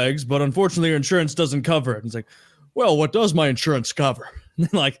you new legs, but unfortunately your insurance doesn't cover it. And he's like, well, what does my insurance cover? And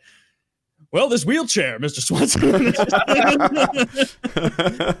they're like, well, this wheelchair, Mr. Swanson.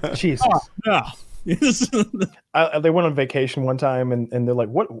 Jesus. They went on vacation one time and they're like,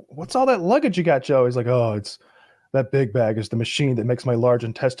 what's all that luggage you got, Joe? He's like, oh, it's that big bag is the machine that makes my large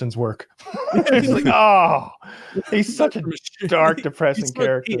intestines work. He's like, oh, he's such a dark, depressing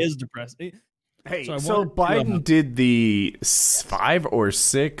character. He is depressing. Hey, so Biden did the 5 or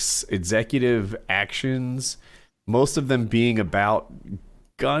 6 executive actions, most of them being about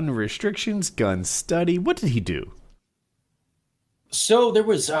gun restrictions, gun study. What did he do? So there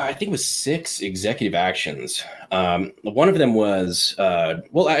was, I think it was 6 executive actions. One of them was, I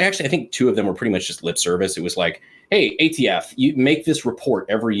think 2 of them were pretty much just lip service. It was like, hey, ATF, you make this report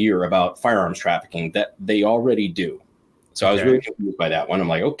every year about firearms trafficking that they already do. So I was really confused by that one. I'm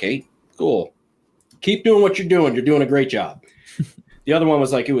like, okay, cool. Keep doing what you're doing. You're doing a great job. The other one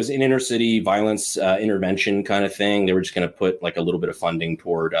was like, it was an inner city violence intervention kind of thing. They were just going to put like a little bit of funding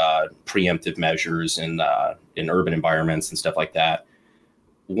toward preemptive measures in urban environments and stuff like that.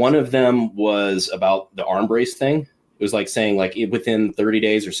 One of them was about the arm brace thing. It was like saying like within 30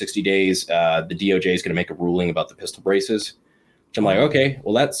 days or 60 days, the DOJ is going to make a ruling about the pistol braces. Which I'm like, okay,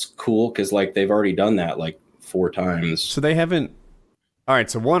 well, that's cool because like they've already done that like 4 times. So they haven't. All right.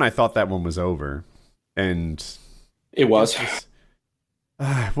 So one, I thought that one was over, and it was.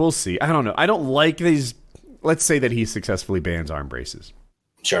 We'll see. I don't know. I don't like these. Let's say that he successfully bans arm braces.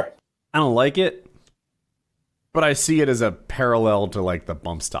 Sure. I don't like it, but I see it as a parallel to like the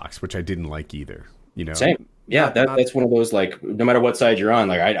bump stocks, which I didn't like either. You know. Same. Yeah, that's one of those like no matter what side you're on,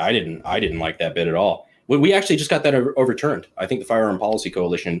 like I didn't like that bit at all. We actually just got that overturned. I think the Firearm Policy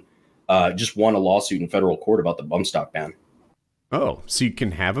Coalition just won a lawsuit in federal court about the bump stock ban. Oh, so you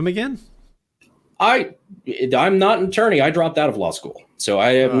can have them again? I'm not an attorney. I dropped out of law school, so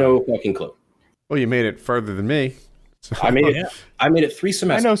I have no fucking clue. Well, you made it further than me. So. I made it 3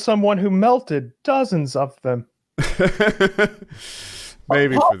 semesters. I know someone who melted dozens of them.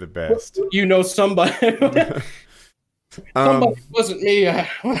 Maybe for the best. You know somebody. Somebody wasn't me.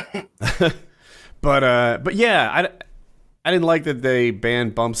 But yeah, I didn't like that they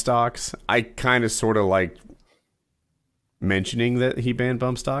banned bump stocks. I kind of sort of liked mentioning that he banned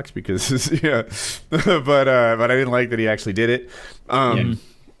bump stocks because yeah, but I didn't like that he actually did it. And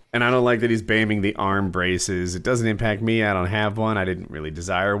I don't like that he's banning the arm braces. It doesn't impact me. I don't have one. I didn't really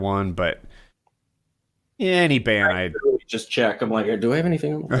desire one, but yeah, any ban I just check. I'm like, do I have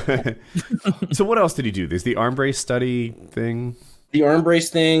anything? So what else did he do? There's the arm brace study thing. The arm brace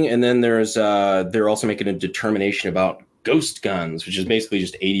thing, and then there's they're also making a determination about ghost guns, which is basically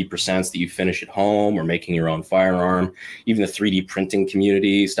just 80% that you finish at home or making your own firearm. Even the 3D printing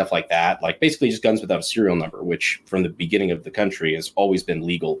community, stuff like that. Like basically just guns without a serial number, which from the beginning of the country has always been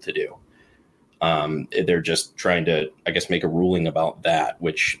legal to do. They're just trying to, I guess, make a ruling about that,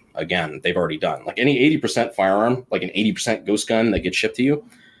 which again, they've already done. Like any 80% firearm, like an 80% ghost gun that gets shipped to you,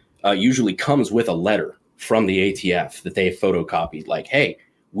 usually comes with a letter from the ATF that they photocopied. Like, hey,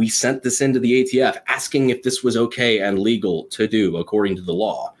 we sent this into the ATF asking if this was okay and legal to do according to the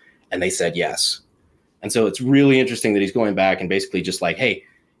law. And they said yes. And so it's really interesting that he's going back and basically just like, hey,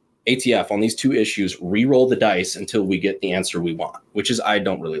 ATF on these 2 issues, re-roll the dice until we get the answer we want, which is, I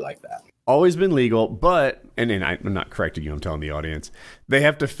don't really like that. Always been legal, but, and I'm not correcting you, I'm telling the audience, they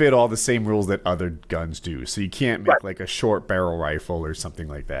have to fit all the same rules that other guns do. So you can't make like a short barrel rifle or something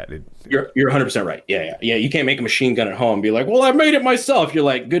like that. You're 100% right. Yeah. You can't make a machine gun at home and be like, well, I made it myself. You're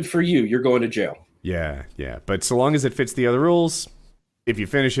like, good for you. You're going to jail. Yeah. But so long as it fits the other rules, if you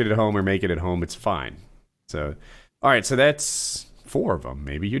finish it at home or make it at home, it's fine. So, all right. So that's 4 of them.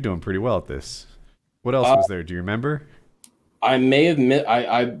 Maybe you're doing pretty well at this. What else was there? Do you remember? I may have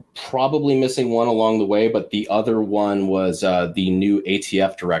I'm probably missing one along the way, but the other one was the new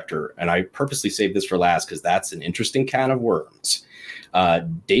ATF director. And I purposely saved this for last because that's an interesting can of worms.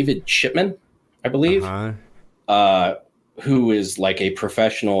 David Shipman, I believe, who is like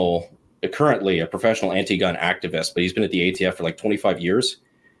currently a professional anti-gun activist, but he's been at the ATF for like 25 years.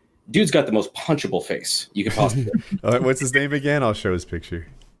 Dude's got the most punchable face you could possibly. What's his name again? I'll show his picture.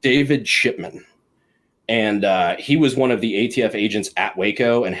 David Shipman. And he was one of the ATF agents at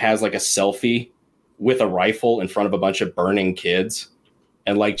Waco and has like a selfie with a rifle in front of a bunch of burning kids.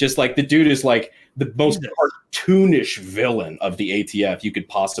 And like, just like the dude is like the most cartoonish villain of the ATF you could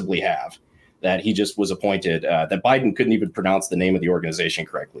possibly have, that he just was appointed, that Biden couldn't even pronounce the name of the organization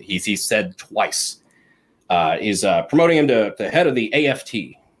correctly. He said twice, is promoting him to the head of the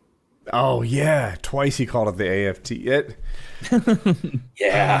AFT. Oh yeah. Twice he called it the AFT.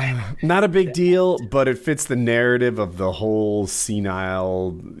 Yeah, not a big deal, but it fits the narrative of the whole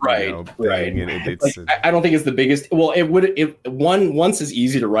senile thing. And I don't think it's the biggest. Well, once is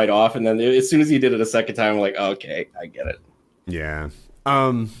easy to write off, and then as soon as he did it a second time, I'm like, okay, I get it. Yeah,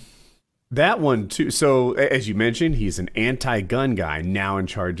 that one too. So as you mentioned, he's an anti-gun guy now in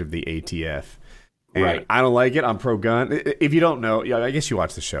charge of the ATF. And right. I don't like it. I'm pro-gun. If you don't know, I guess you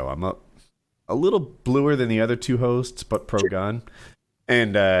watch the show. I'm a little bluer than the other 2 hosts, but pro-gun.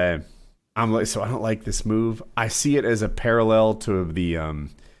 And I'm like, so I don't like this move. I see it as a parallel to the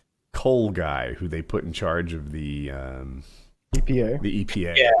Cole guy who they put in charge of the EPA. The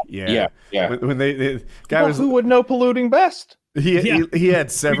EPA. Yeah. When the guy was, who would know polluting best? He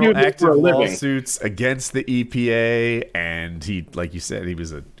had several active lawsuits against the EPA, and he, like you said, he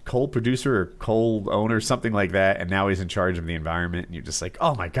was a coal producer or coal owner, something like that, and now he's in charge of the environment, and you're just like,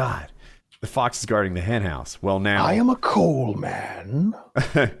 oh my god, the fox is guarding the hen house. Well, now I am a coal man.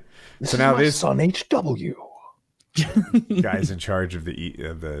 So now this son HW guy's in charge of the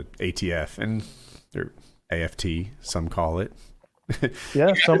ATF and or AFT, some call it.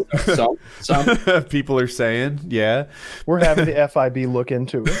 Yeah, Some people are saying, yeah. We're having the FIB look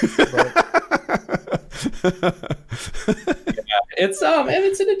into it. it's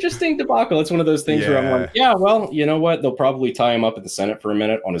an interesting debacle. It's one of those things where I'm like, yeah, well, you know what? They'll probably tie him up at the Senate for a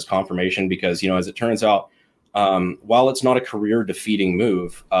minute on his confirmation because, as it turns out, while it's not a career defeating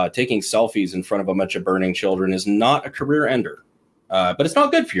move, taking selfies in front of a bunch of burning children is not a career ender, but it's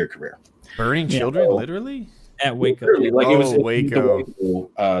not good for your career. Burning children, literally? At Waco. Like it was Waco.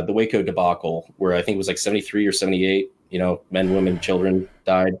 The Waco debacle where I think it was like 73 or 78, men, women, children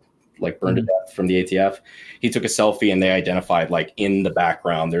died, like burned to death from the ATF. He took a selfie and they identified like in the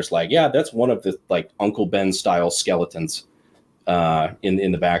background, there's like, yeah, that's one of the like Uncle Ben style skeletons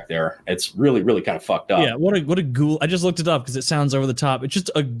in the back there. It's really, really kind of fucked up. Yeah, what a ghoul. I just looked it up because it sounds over the top. It's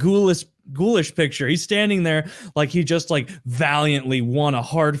just a ghoulish picture. He's standing there like he just like valiantly won a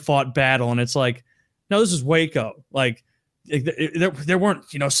hard fought battle, and it's like, no, this is Waco. Like there weren't,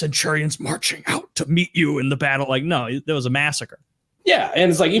 centurions marching out to meet you in the battle. Like, no, there was a massacre. Yeah,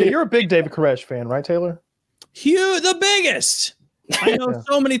 and it's like you're a big David Koresh fan, right, Taylor? Huge, the biggest. I know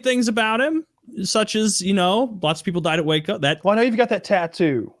so many things about him, such as lots of people died at Waco. Well, I know you've got that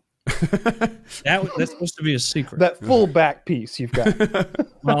tattoo. That's supposed to be a secret. That full back piece you've got.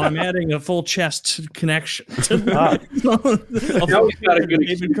 Well, I'm adding a full chest connection. Now he's got a good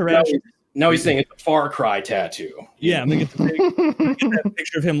David Koresh. Now he's saying it's a Far Cry tattoo. Yeah, I'm gonna get that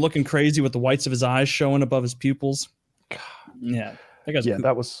picture of him looking crazy with the whites of his eyes showing above his pupils. Yeah,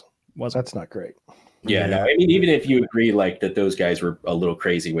 that's not great. Yeah, no, I mean, even if you agree like that, those guys were a little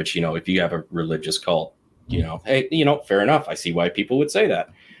crazy. Which if you have a religious cult, hey, fair enough. I see why people would say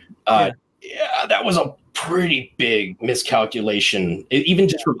that. Yeah, that was a pretty big miscalculation, even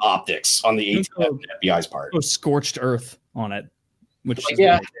just from optics on the ATF and FBI's part. It was scorched earth on it, which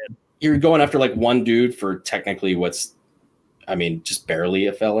you're going after like one dude for technically just barely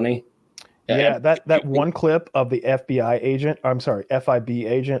a felony. Yeah, that one clip of the FIB agent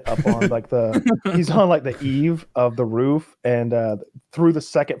up on like he's on like the eave of the roof, and through the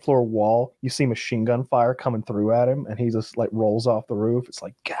second floor wall, you see machine gun fire coming through at him, and he just like rolls off the roof. It's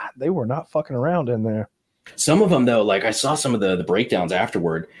like, God, they were not fucking around in there. Some of them though, like I saw some of the breakdowns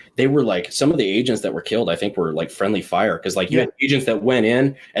afterward, they were like some of the agents that were killed, I think were like friendly fire. Cause like you had agents that went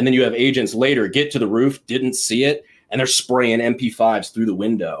in and then you have agents later get to the roof, didn't see it. And they're spraying MP5s through the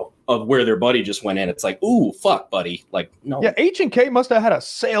window of where their buddy just went in. It's like, ooh, fuck, buddy. Like, no. Yeah, H&K must have had a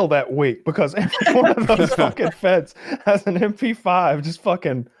sale that week because every one of those fucking feds has an MP5 just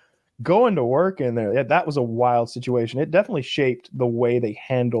fucking going to work in there. Yeah, that was a wild situation. It definitely shaped the way they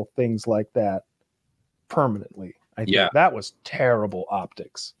handle things like that permanently. I think that was terrible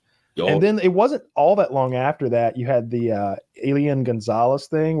optics. And then it wasn't all that long after that. You had the Alien Gonzalez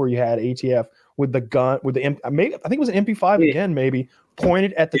thing where you had ATF with the gun, with the I think it was an MP5 again, maybe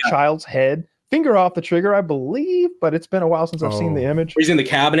pointed at the child's head, finger off the trigger, I believe, but it's been a while since I've seen the image. He's in the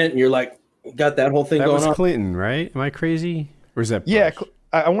cabinet, and you're like, got that whole thing going on. That was Clinton, right? Am I crazy? Or is that Bush? Yeah,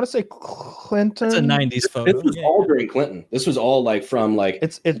 I want to say Clinton. It's a '90s photo. This was all during Clinton. This was all like from like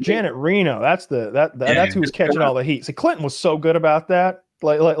it's Janet Reno. That's that's who was catching all the heat. See, Clinton was so good about that.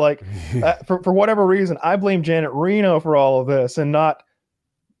 For whatever reason, I blame Janet Reno for all of this, and not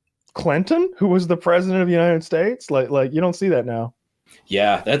Clinton, who was the president of the United States. Like you don't see that now.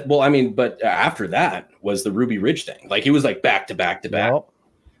 Yeah, but after that was the Ruby Ridge thing. Like he was like back to back to back.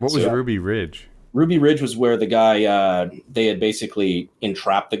 What was Ruby Ridge? Ruby Ridge was where the guy they had basically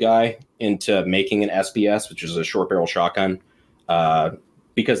entrapped the guy into making an SBS, which is a short barrel shotgun,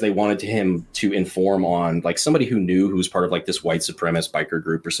 because they wanted him to inform on like somebody who was part of like this white supremacist biker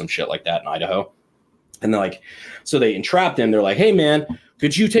group or some shit like that in Idaho. And they're like, so they entrapped him. They're like, hey man,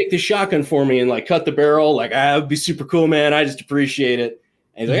 could you take this shotgun for me and like cut the barrel? Like, it would be super cool, man. I just appreciate it.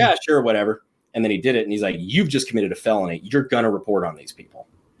 And he's like, yeah, sure, whatever. And then he did it. And he's like, you've just committed a felony. You're going to report on these people.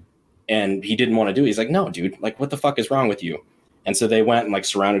 And he didn't want to do it. He's like, no, dude, like, what the fuck is wrong with you? And so they went and like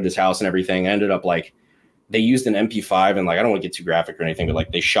surrounded his house and everything. Ended up like, they used an MP5 and like, I don't want to get too graphic or anything, but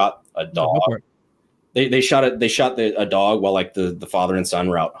like they shot a dog. They shot a dog while like the father and son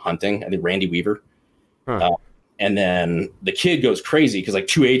were out hunting. I think Randy Weaver. Huh. And then the kid goes crazy because like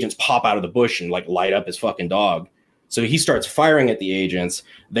two agents pop out of the bush and like light up his fucking dog. So he starts firing at the agents.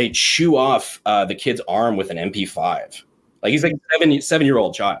 They chew off the kid's arm with an MP5. Like he's like a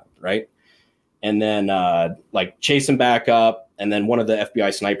 7-year-old child, right? And then like chase him back up. and then one of the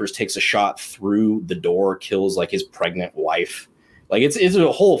FBI snipers takes a shot through the door, kills like his pregnant wife. Like it's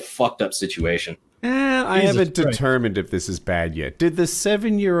a whole fucked up situation. I haven't determined if this is bad yet. Did the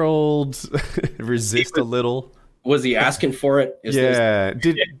 7-year-old resist a little? Was he asking for it?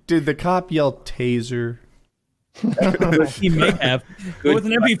 Did the cop yell taser? He may have. But with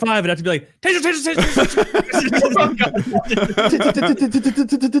an MP5, it'd have to be like taser, taser, taser,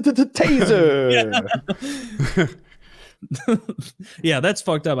 taser. Yeah, that's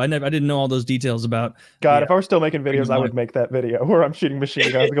fucked up. I didn't know all those details about. God, if I were still making videos, I would make that video where I'm shooting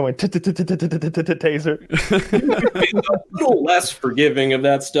machine guns going taser. A little less forgiving of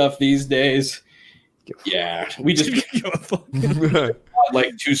that stuff these days. Yeah, we just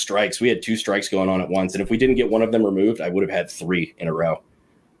like 2 strikes. We had 2 strikes going on at once, and if we didn't get one of them removed, I would have had 3 in a row.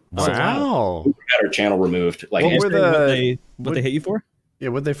 Wow! We had our channel removed. Like, what they hit you for? Yeah,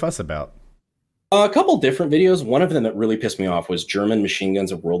 what'd they fuss about? A couple different videos. One of them that really pissed me off was German machine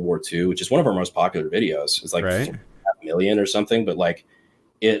guns of World War II, which is one of our most popular videos. It's like 4.5 million or something, but like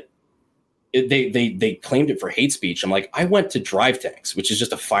they claimed it for hate speech. I'm like, I went to Drive Tanks, which is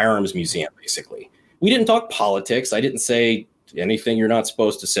just a firearms museum, basically. We didn't talk politics. I didn't say anything you're not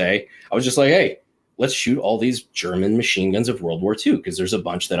supposed to say. I was just like, hey, let's shoot all these German machine guns of World War II because there's a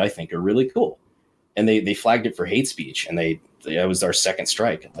bunch that I think are really cool. And they flagged it for hate speech, and that was our 2nd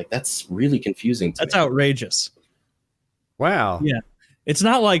strike. Like, that's really confusing to me. That's outrageous. Wow. Yeah. It's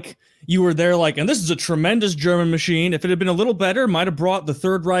not like you were there like, and this is a tremendous German machine. If it had been a little better, might have brought the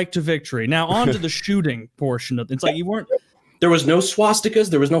Third Reich to victory. Now on to the shooting portion of it. It's like you weren't. There was no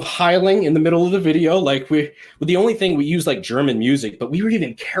swastikas. There was no heiling in the middle of the video. Like the only thing we used like German music, but we were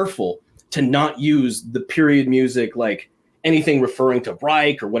even careful to not use the period music, like anything referring to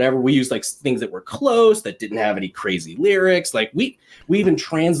Reich or whatever. We used like things that were close, that didn't have any crazy lyrics. Like we even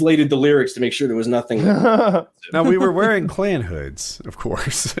translated the lyrics to make sure there was nothing. Now we were wearing Klan hoods, of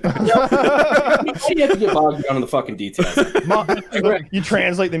course. You have to get bogged down in the fucking details. You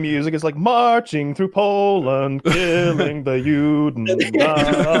translate the music. It's like marching through Poland, killing the Juden. La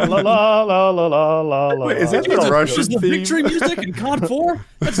la la la la la la la. Wait, is that the Russian theme? Victory music in COD 4?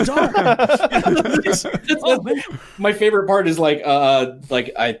 That's dark. My favorite part is like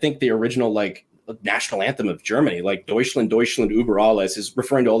I think the original like national anthem of Germany, like Deutschland, Deutschland über alles, is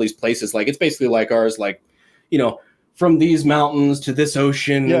referring to all these places. Like it's basically like ours, like, you know, from these mountains to this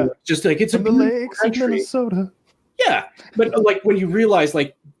ocean. Yeah. Just like it's from the lakes of Minnesota. Yeah, but like when you realize,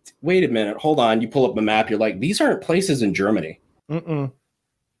 like, wait a minute, hold on, you pull up a map, you're like, these aren't places in Germany. Mm-mm.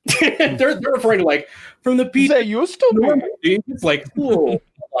 they're referring to like from the beach. They used to be. It's like, whoa,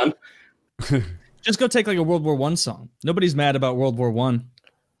 hold on. Just go take like a World War I song. Nobody's mad about World War I.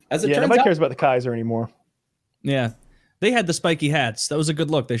 As it turns nobody out, cares about the Kaiser anymore. Yeah. They had the spiky hats. That was a good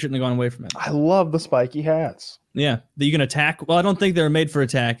look. They shouldn't have gone away from it. I love the spiky hats. Yeah. That you can attack. Well, I don't think they were made for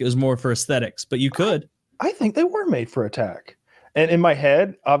attack. It was more for aesthetics, but you could. I think they were made for attack. And in my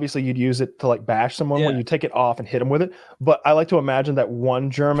head, obviously you'd use it to like bash someone when you take it off and hit them with it. But I like to imagine that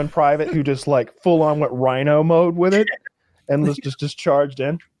one German private who just like full on went rhino mode with it and was just charged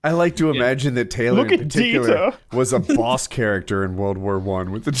in. I like to imagine that Taylor Look in at particular Dita. was a boss character in World War I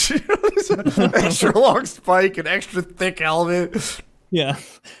with the extra long spike and extra thick helmet. Yeah.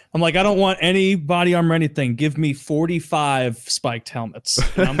 I'm like, I don't want any body armor or anything. Give me 45 spiked helmets.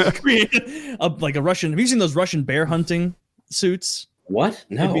 And I'm going to create like a Russian. Have you seen those Russian bear hunting suits? What?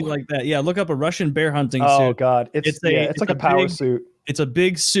 No. It'd be like that. Yeah, look up a Russian bear hunting suit. Oh God. It's like a power suit. It's a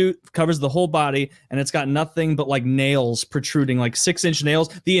big suit, covers the whole body, and it's got nothing but like nails protruding, like 6-inch nails,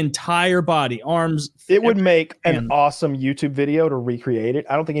 the entire body, arms. It would make an awesome YouTube video to recreate it.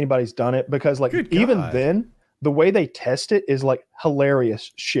 I don't think anybody's done it because like even then, the way they test it is like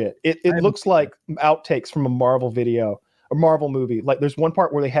hilarious shit. It looks like outtakes from a Marvel video, a Marvel movie. Like there's one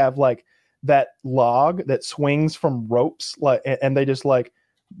part where they have like that log that swings from ropes, like, and they just like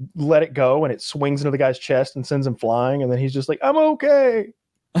let it go and it swings into the guy's chest and sends him flying, and then he's just like, I'm okay.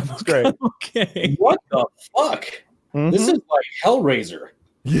 That's great. Okay. What the fuck? Mm-hmm. This is like Hellraiser.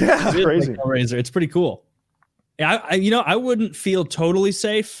 Yeah, It is crazy. like Hellraiser. It's pretty cool. Yeah, I wouldn't feel totally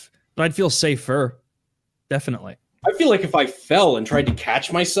safe, but I'd feel safer. Definitely. I feel like if I fell and tried to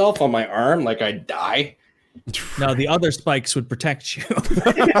catch myself on my arm, like I'd die. No, the other spikes would protect you.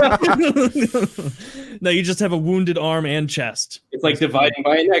 No, you just have a wounded arm and chest. It's like dividing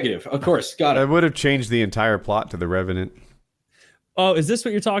by a negative. Of course, got I it. would have changed the entire plot to The Revenant. Oh, is this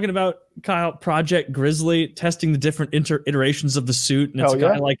what you're talking about, Kyle? Project Grizzly, testing the different iterations of the suit, and it's a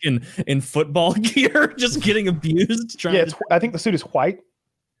guy like in football gear, just getting abused. I think the suit is white.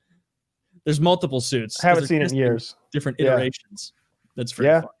 There's multiple suits. I haven't seen it in years. Different iterations. That's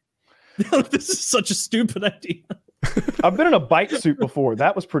pretty fun. This is such a stupid idea. I've been in a bike suit before.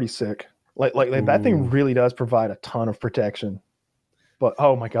 That was pretty sick. Like that thing really does provide a ton of protection. But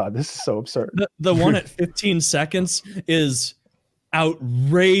oh my god, this is so absurd. The one at 15 seconds is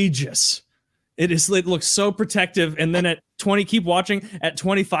outrageous. It looks so protective, and then at 20, keep watching. At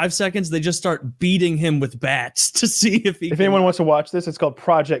 25 seconds, they just start beating him with bats to see if he. If anyone wants to watch this, it's called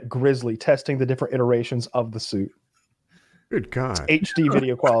Project Grizzly, testing the different iterations of the suit. Good God. It's HD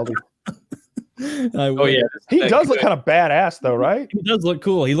video quality. Oh yeah, he does look kind of badass though, right? He does look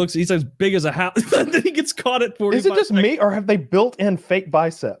cool. He's as big as a house. Then he gets caught at 45. Is it just me, or have they built in fake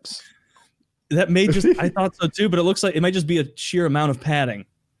biceps? That may just. I thought so too, but it looks like it might just be a sheer amount of padding.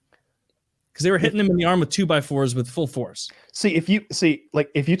 Because they were hitting him in the arm with 2x4s with full force. See, if you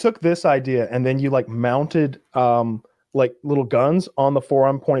took this idea and then you like mounted like little guns on the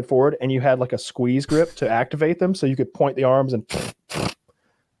forearm pointed forward, and you had like a squeeze grip to activate them, so you could point the arms and.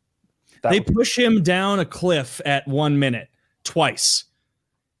 They push him down a cliff at 1 minute twice,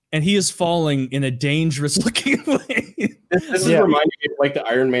 and he is falling in a dangerous looking way. This is reminding me of like the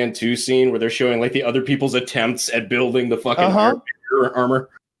Iron Man 2 scene where they're showing like the other people's attempts at building the fucking armor.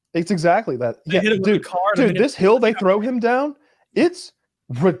 It's exactly that. Yeah, dude, this hill they throw him down, it's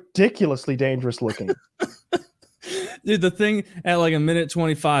ridiculously dangerous looking. Dude, the thing at like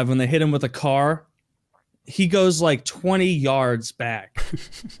 1:25 when they hit him with a car, he goes like 20 yards back.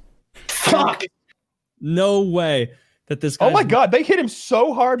 Fuck! No way that this guy. Oh my god, they hit him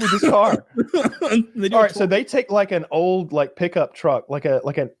so hard with this car. All right, so they take like an old like pickup truck, like a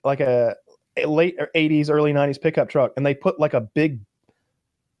late 80s, early 90s pickup truck, and they put like a big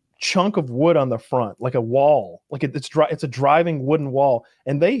chunk of wood on the front, like a wall, like it's a driving wooden wall,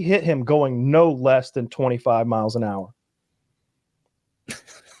 and they hit him going no less than 25 miles an hour.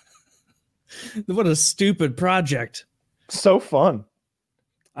 What a stupid project. So fun.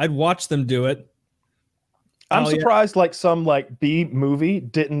 I'd watch them do it. I'm surprised like some like B movie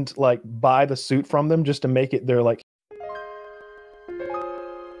didn't like buy the suit from them just to make it their like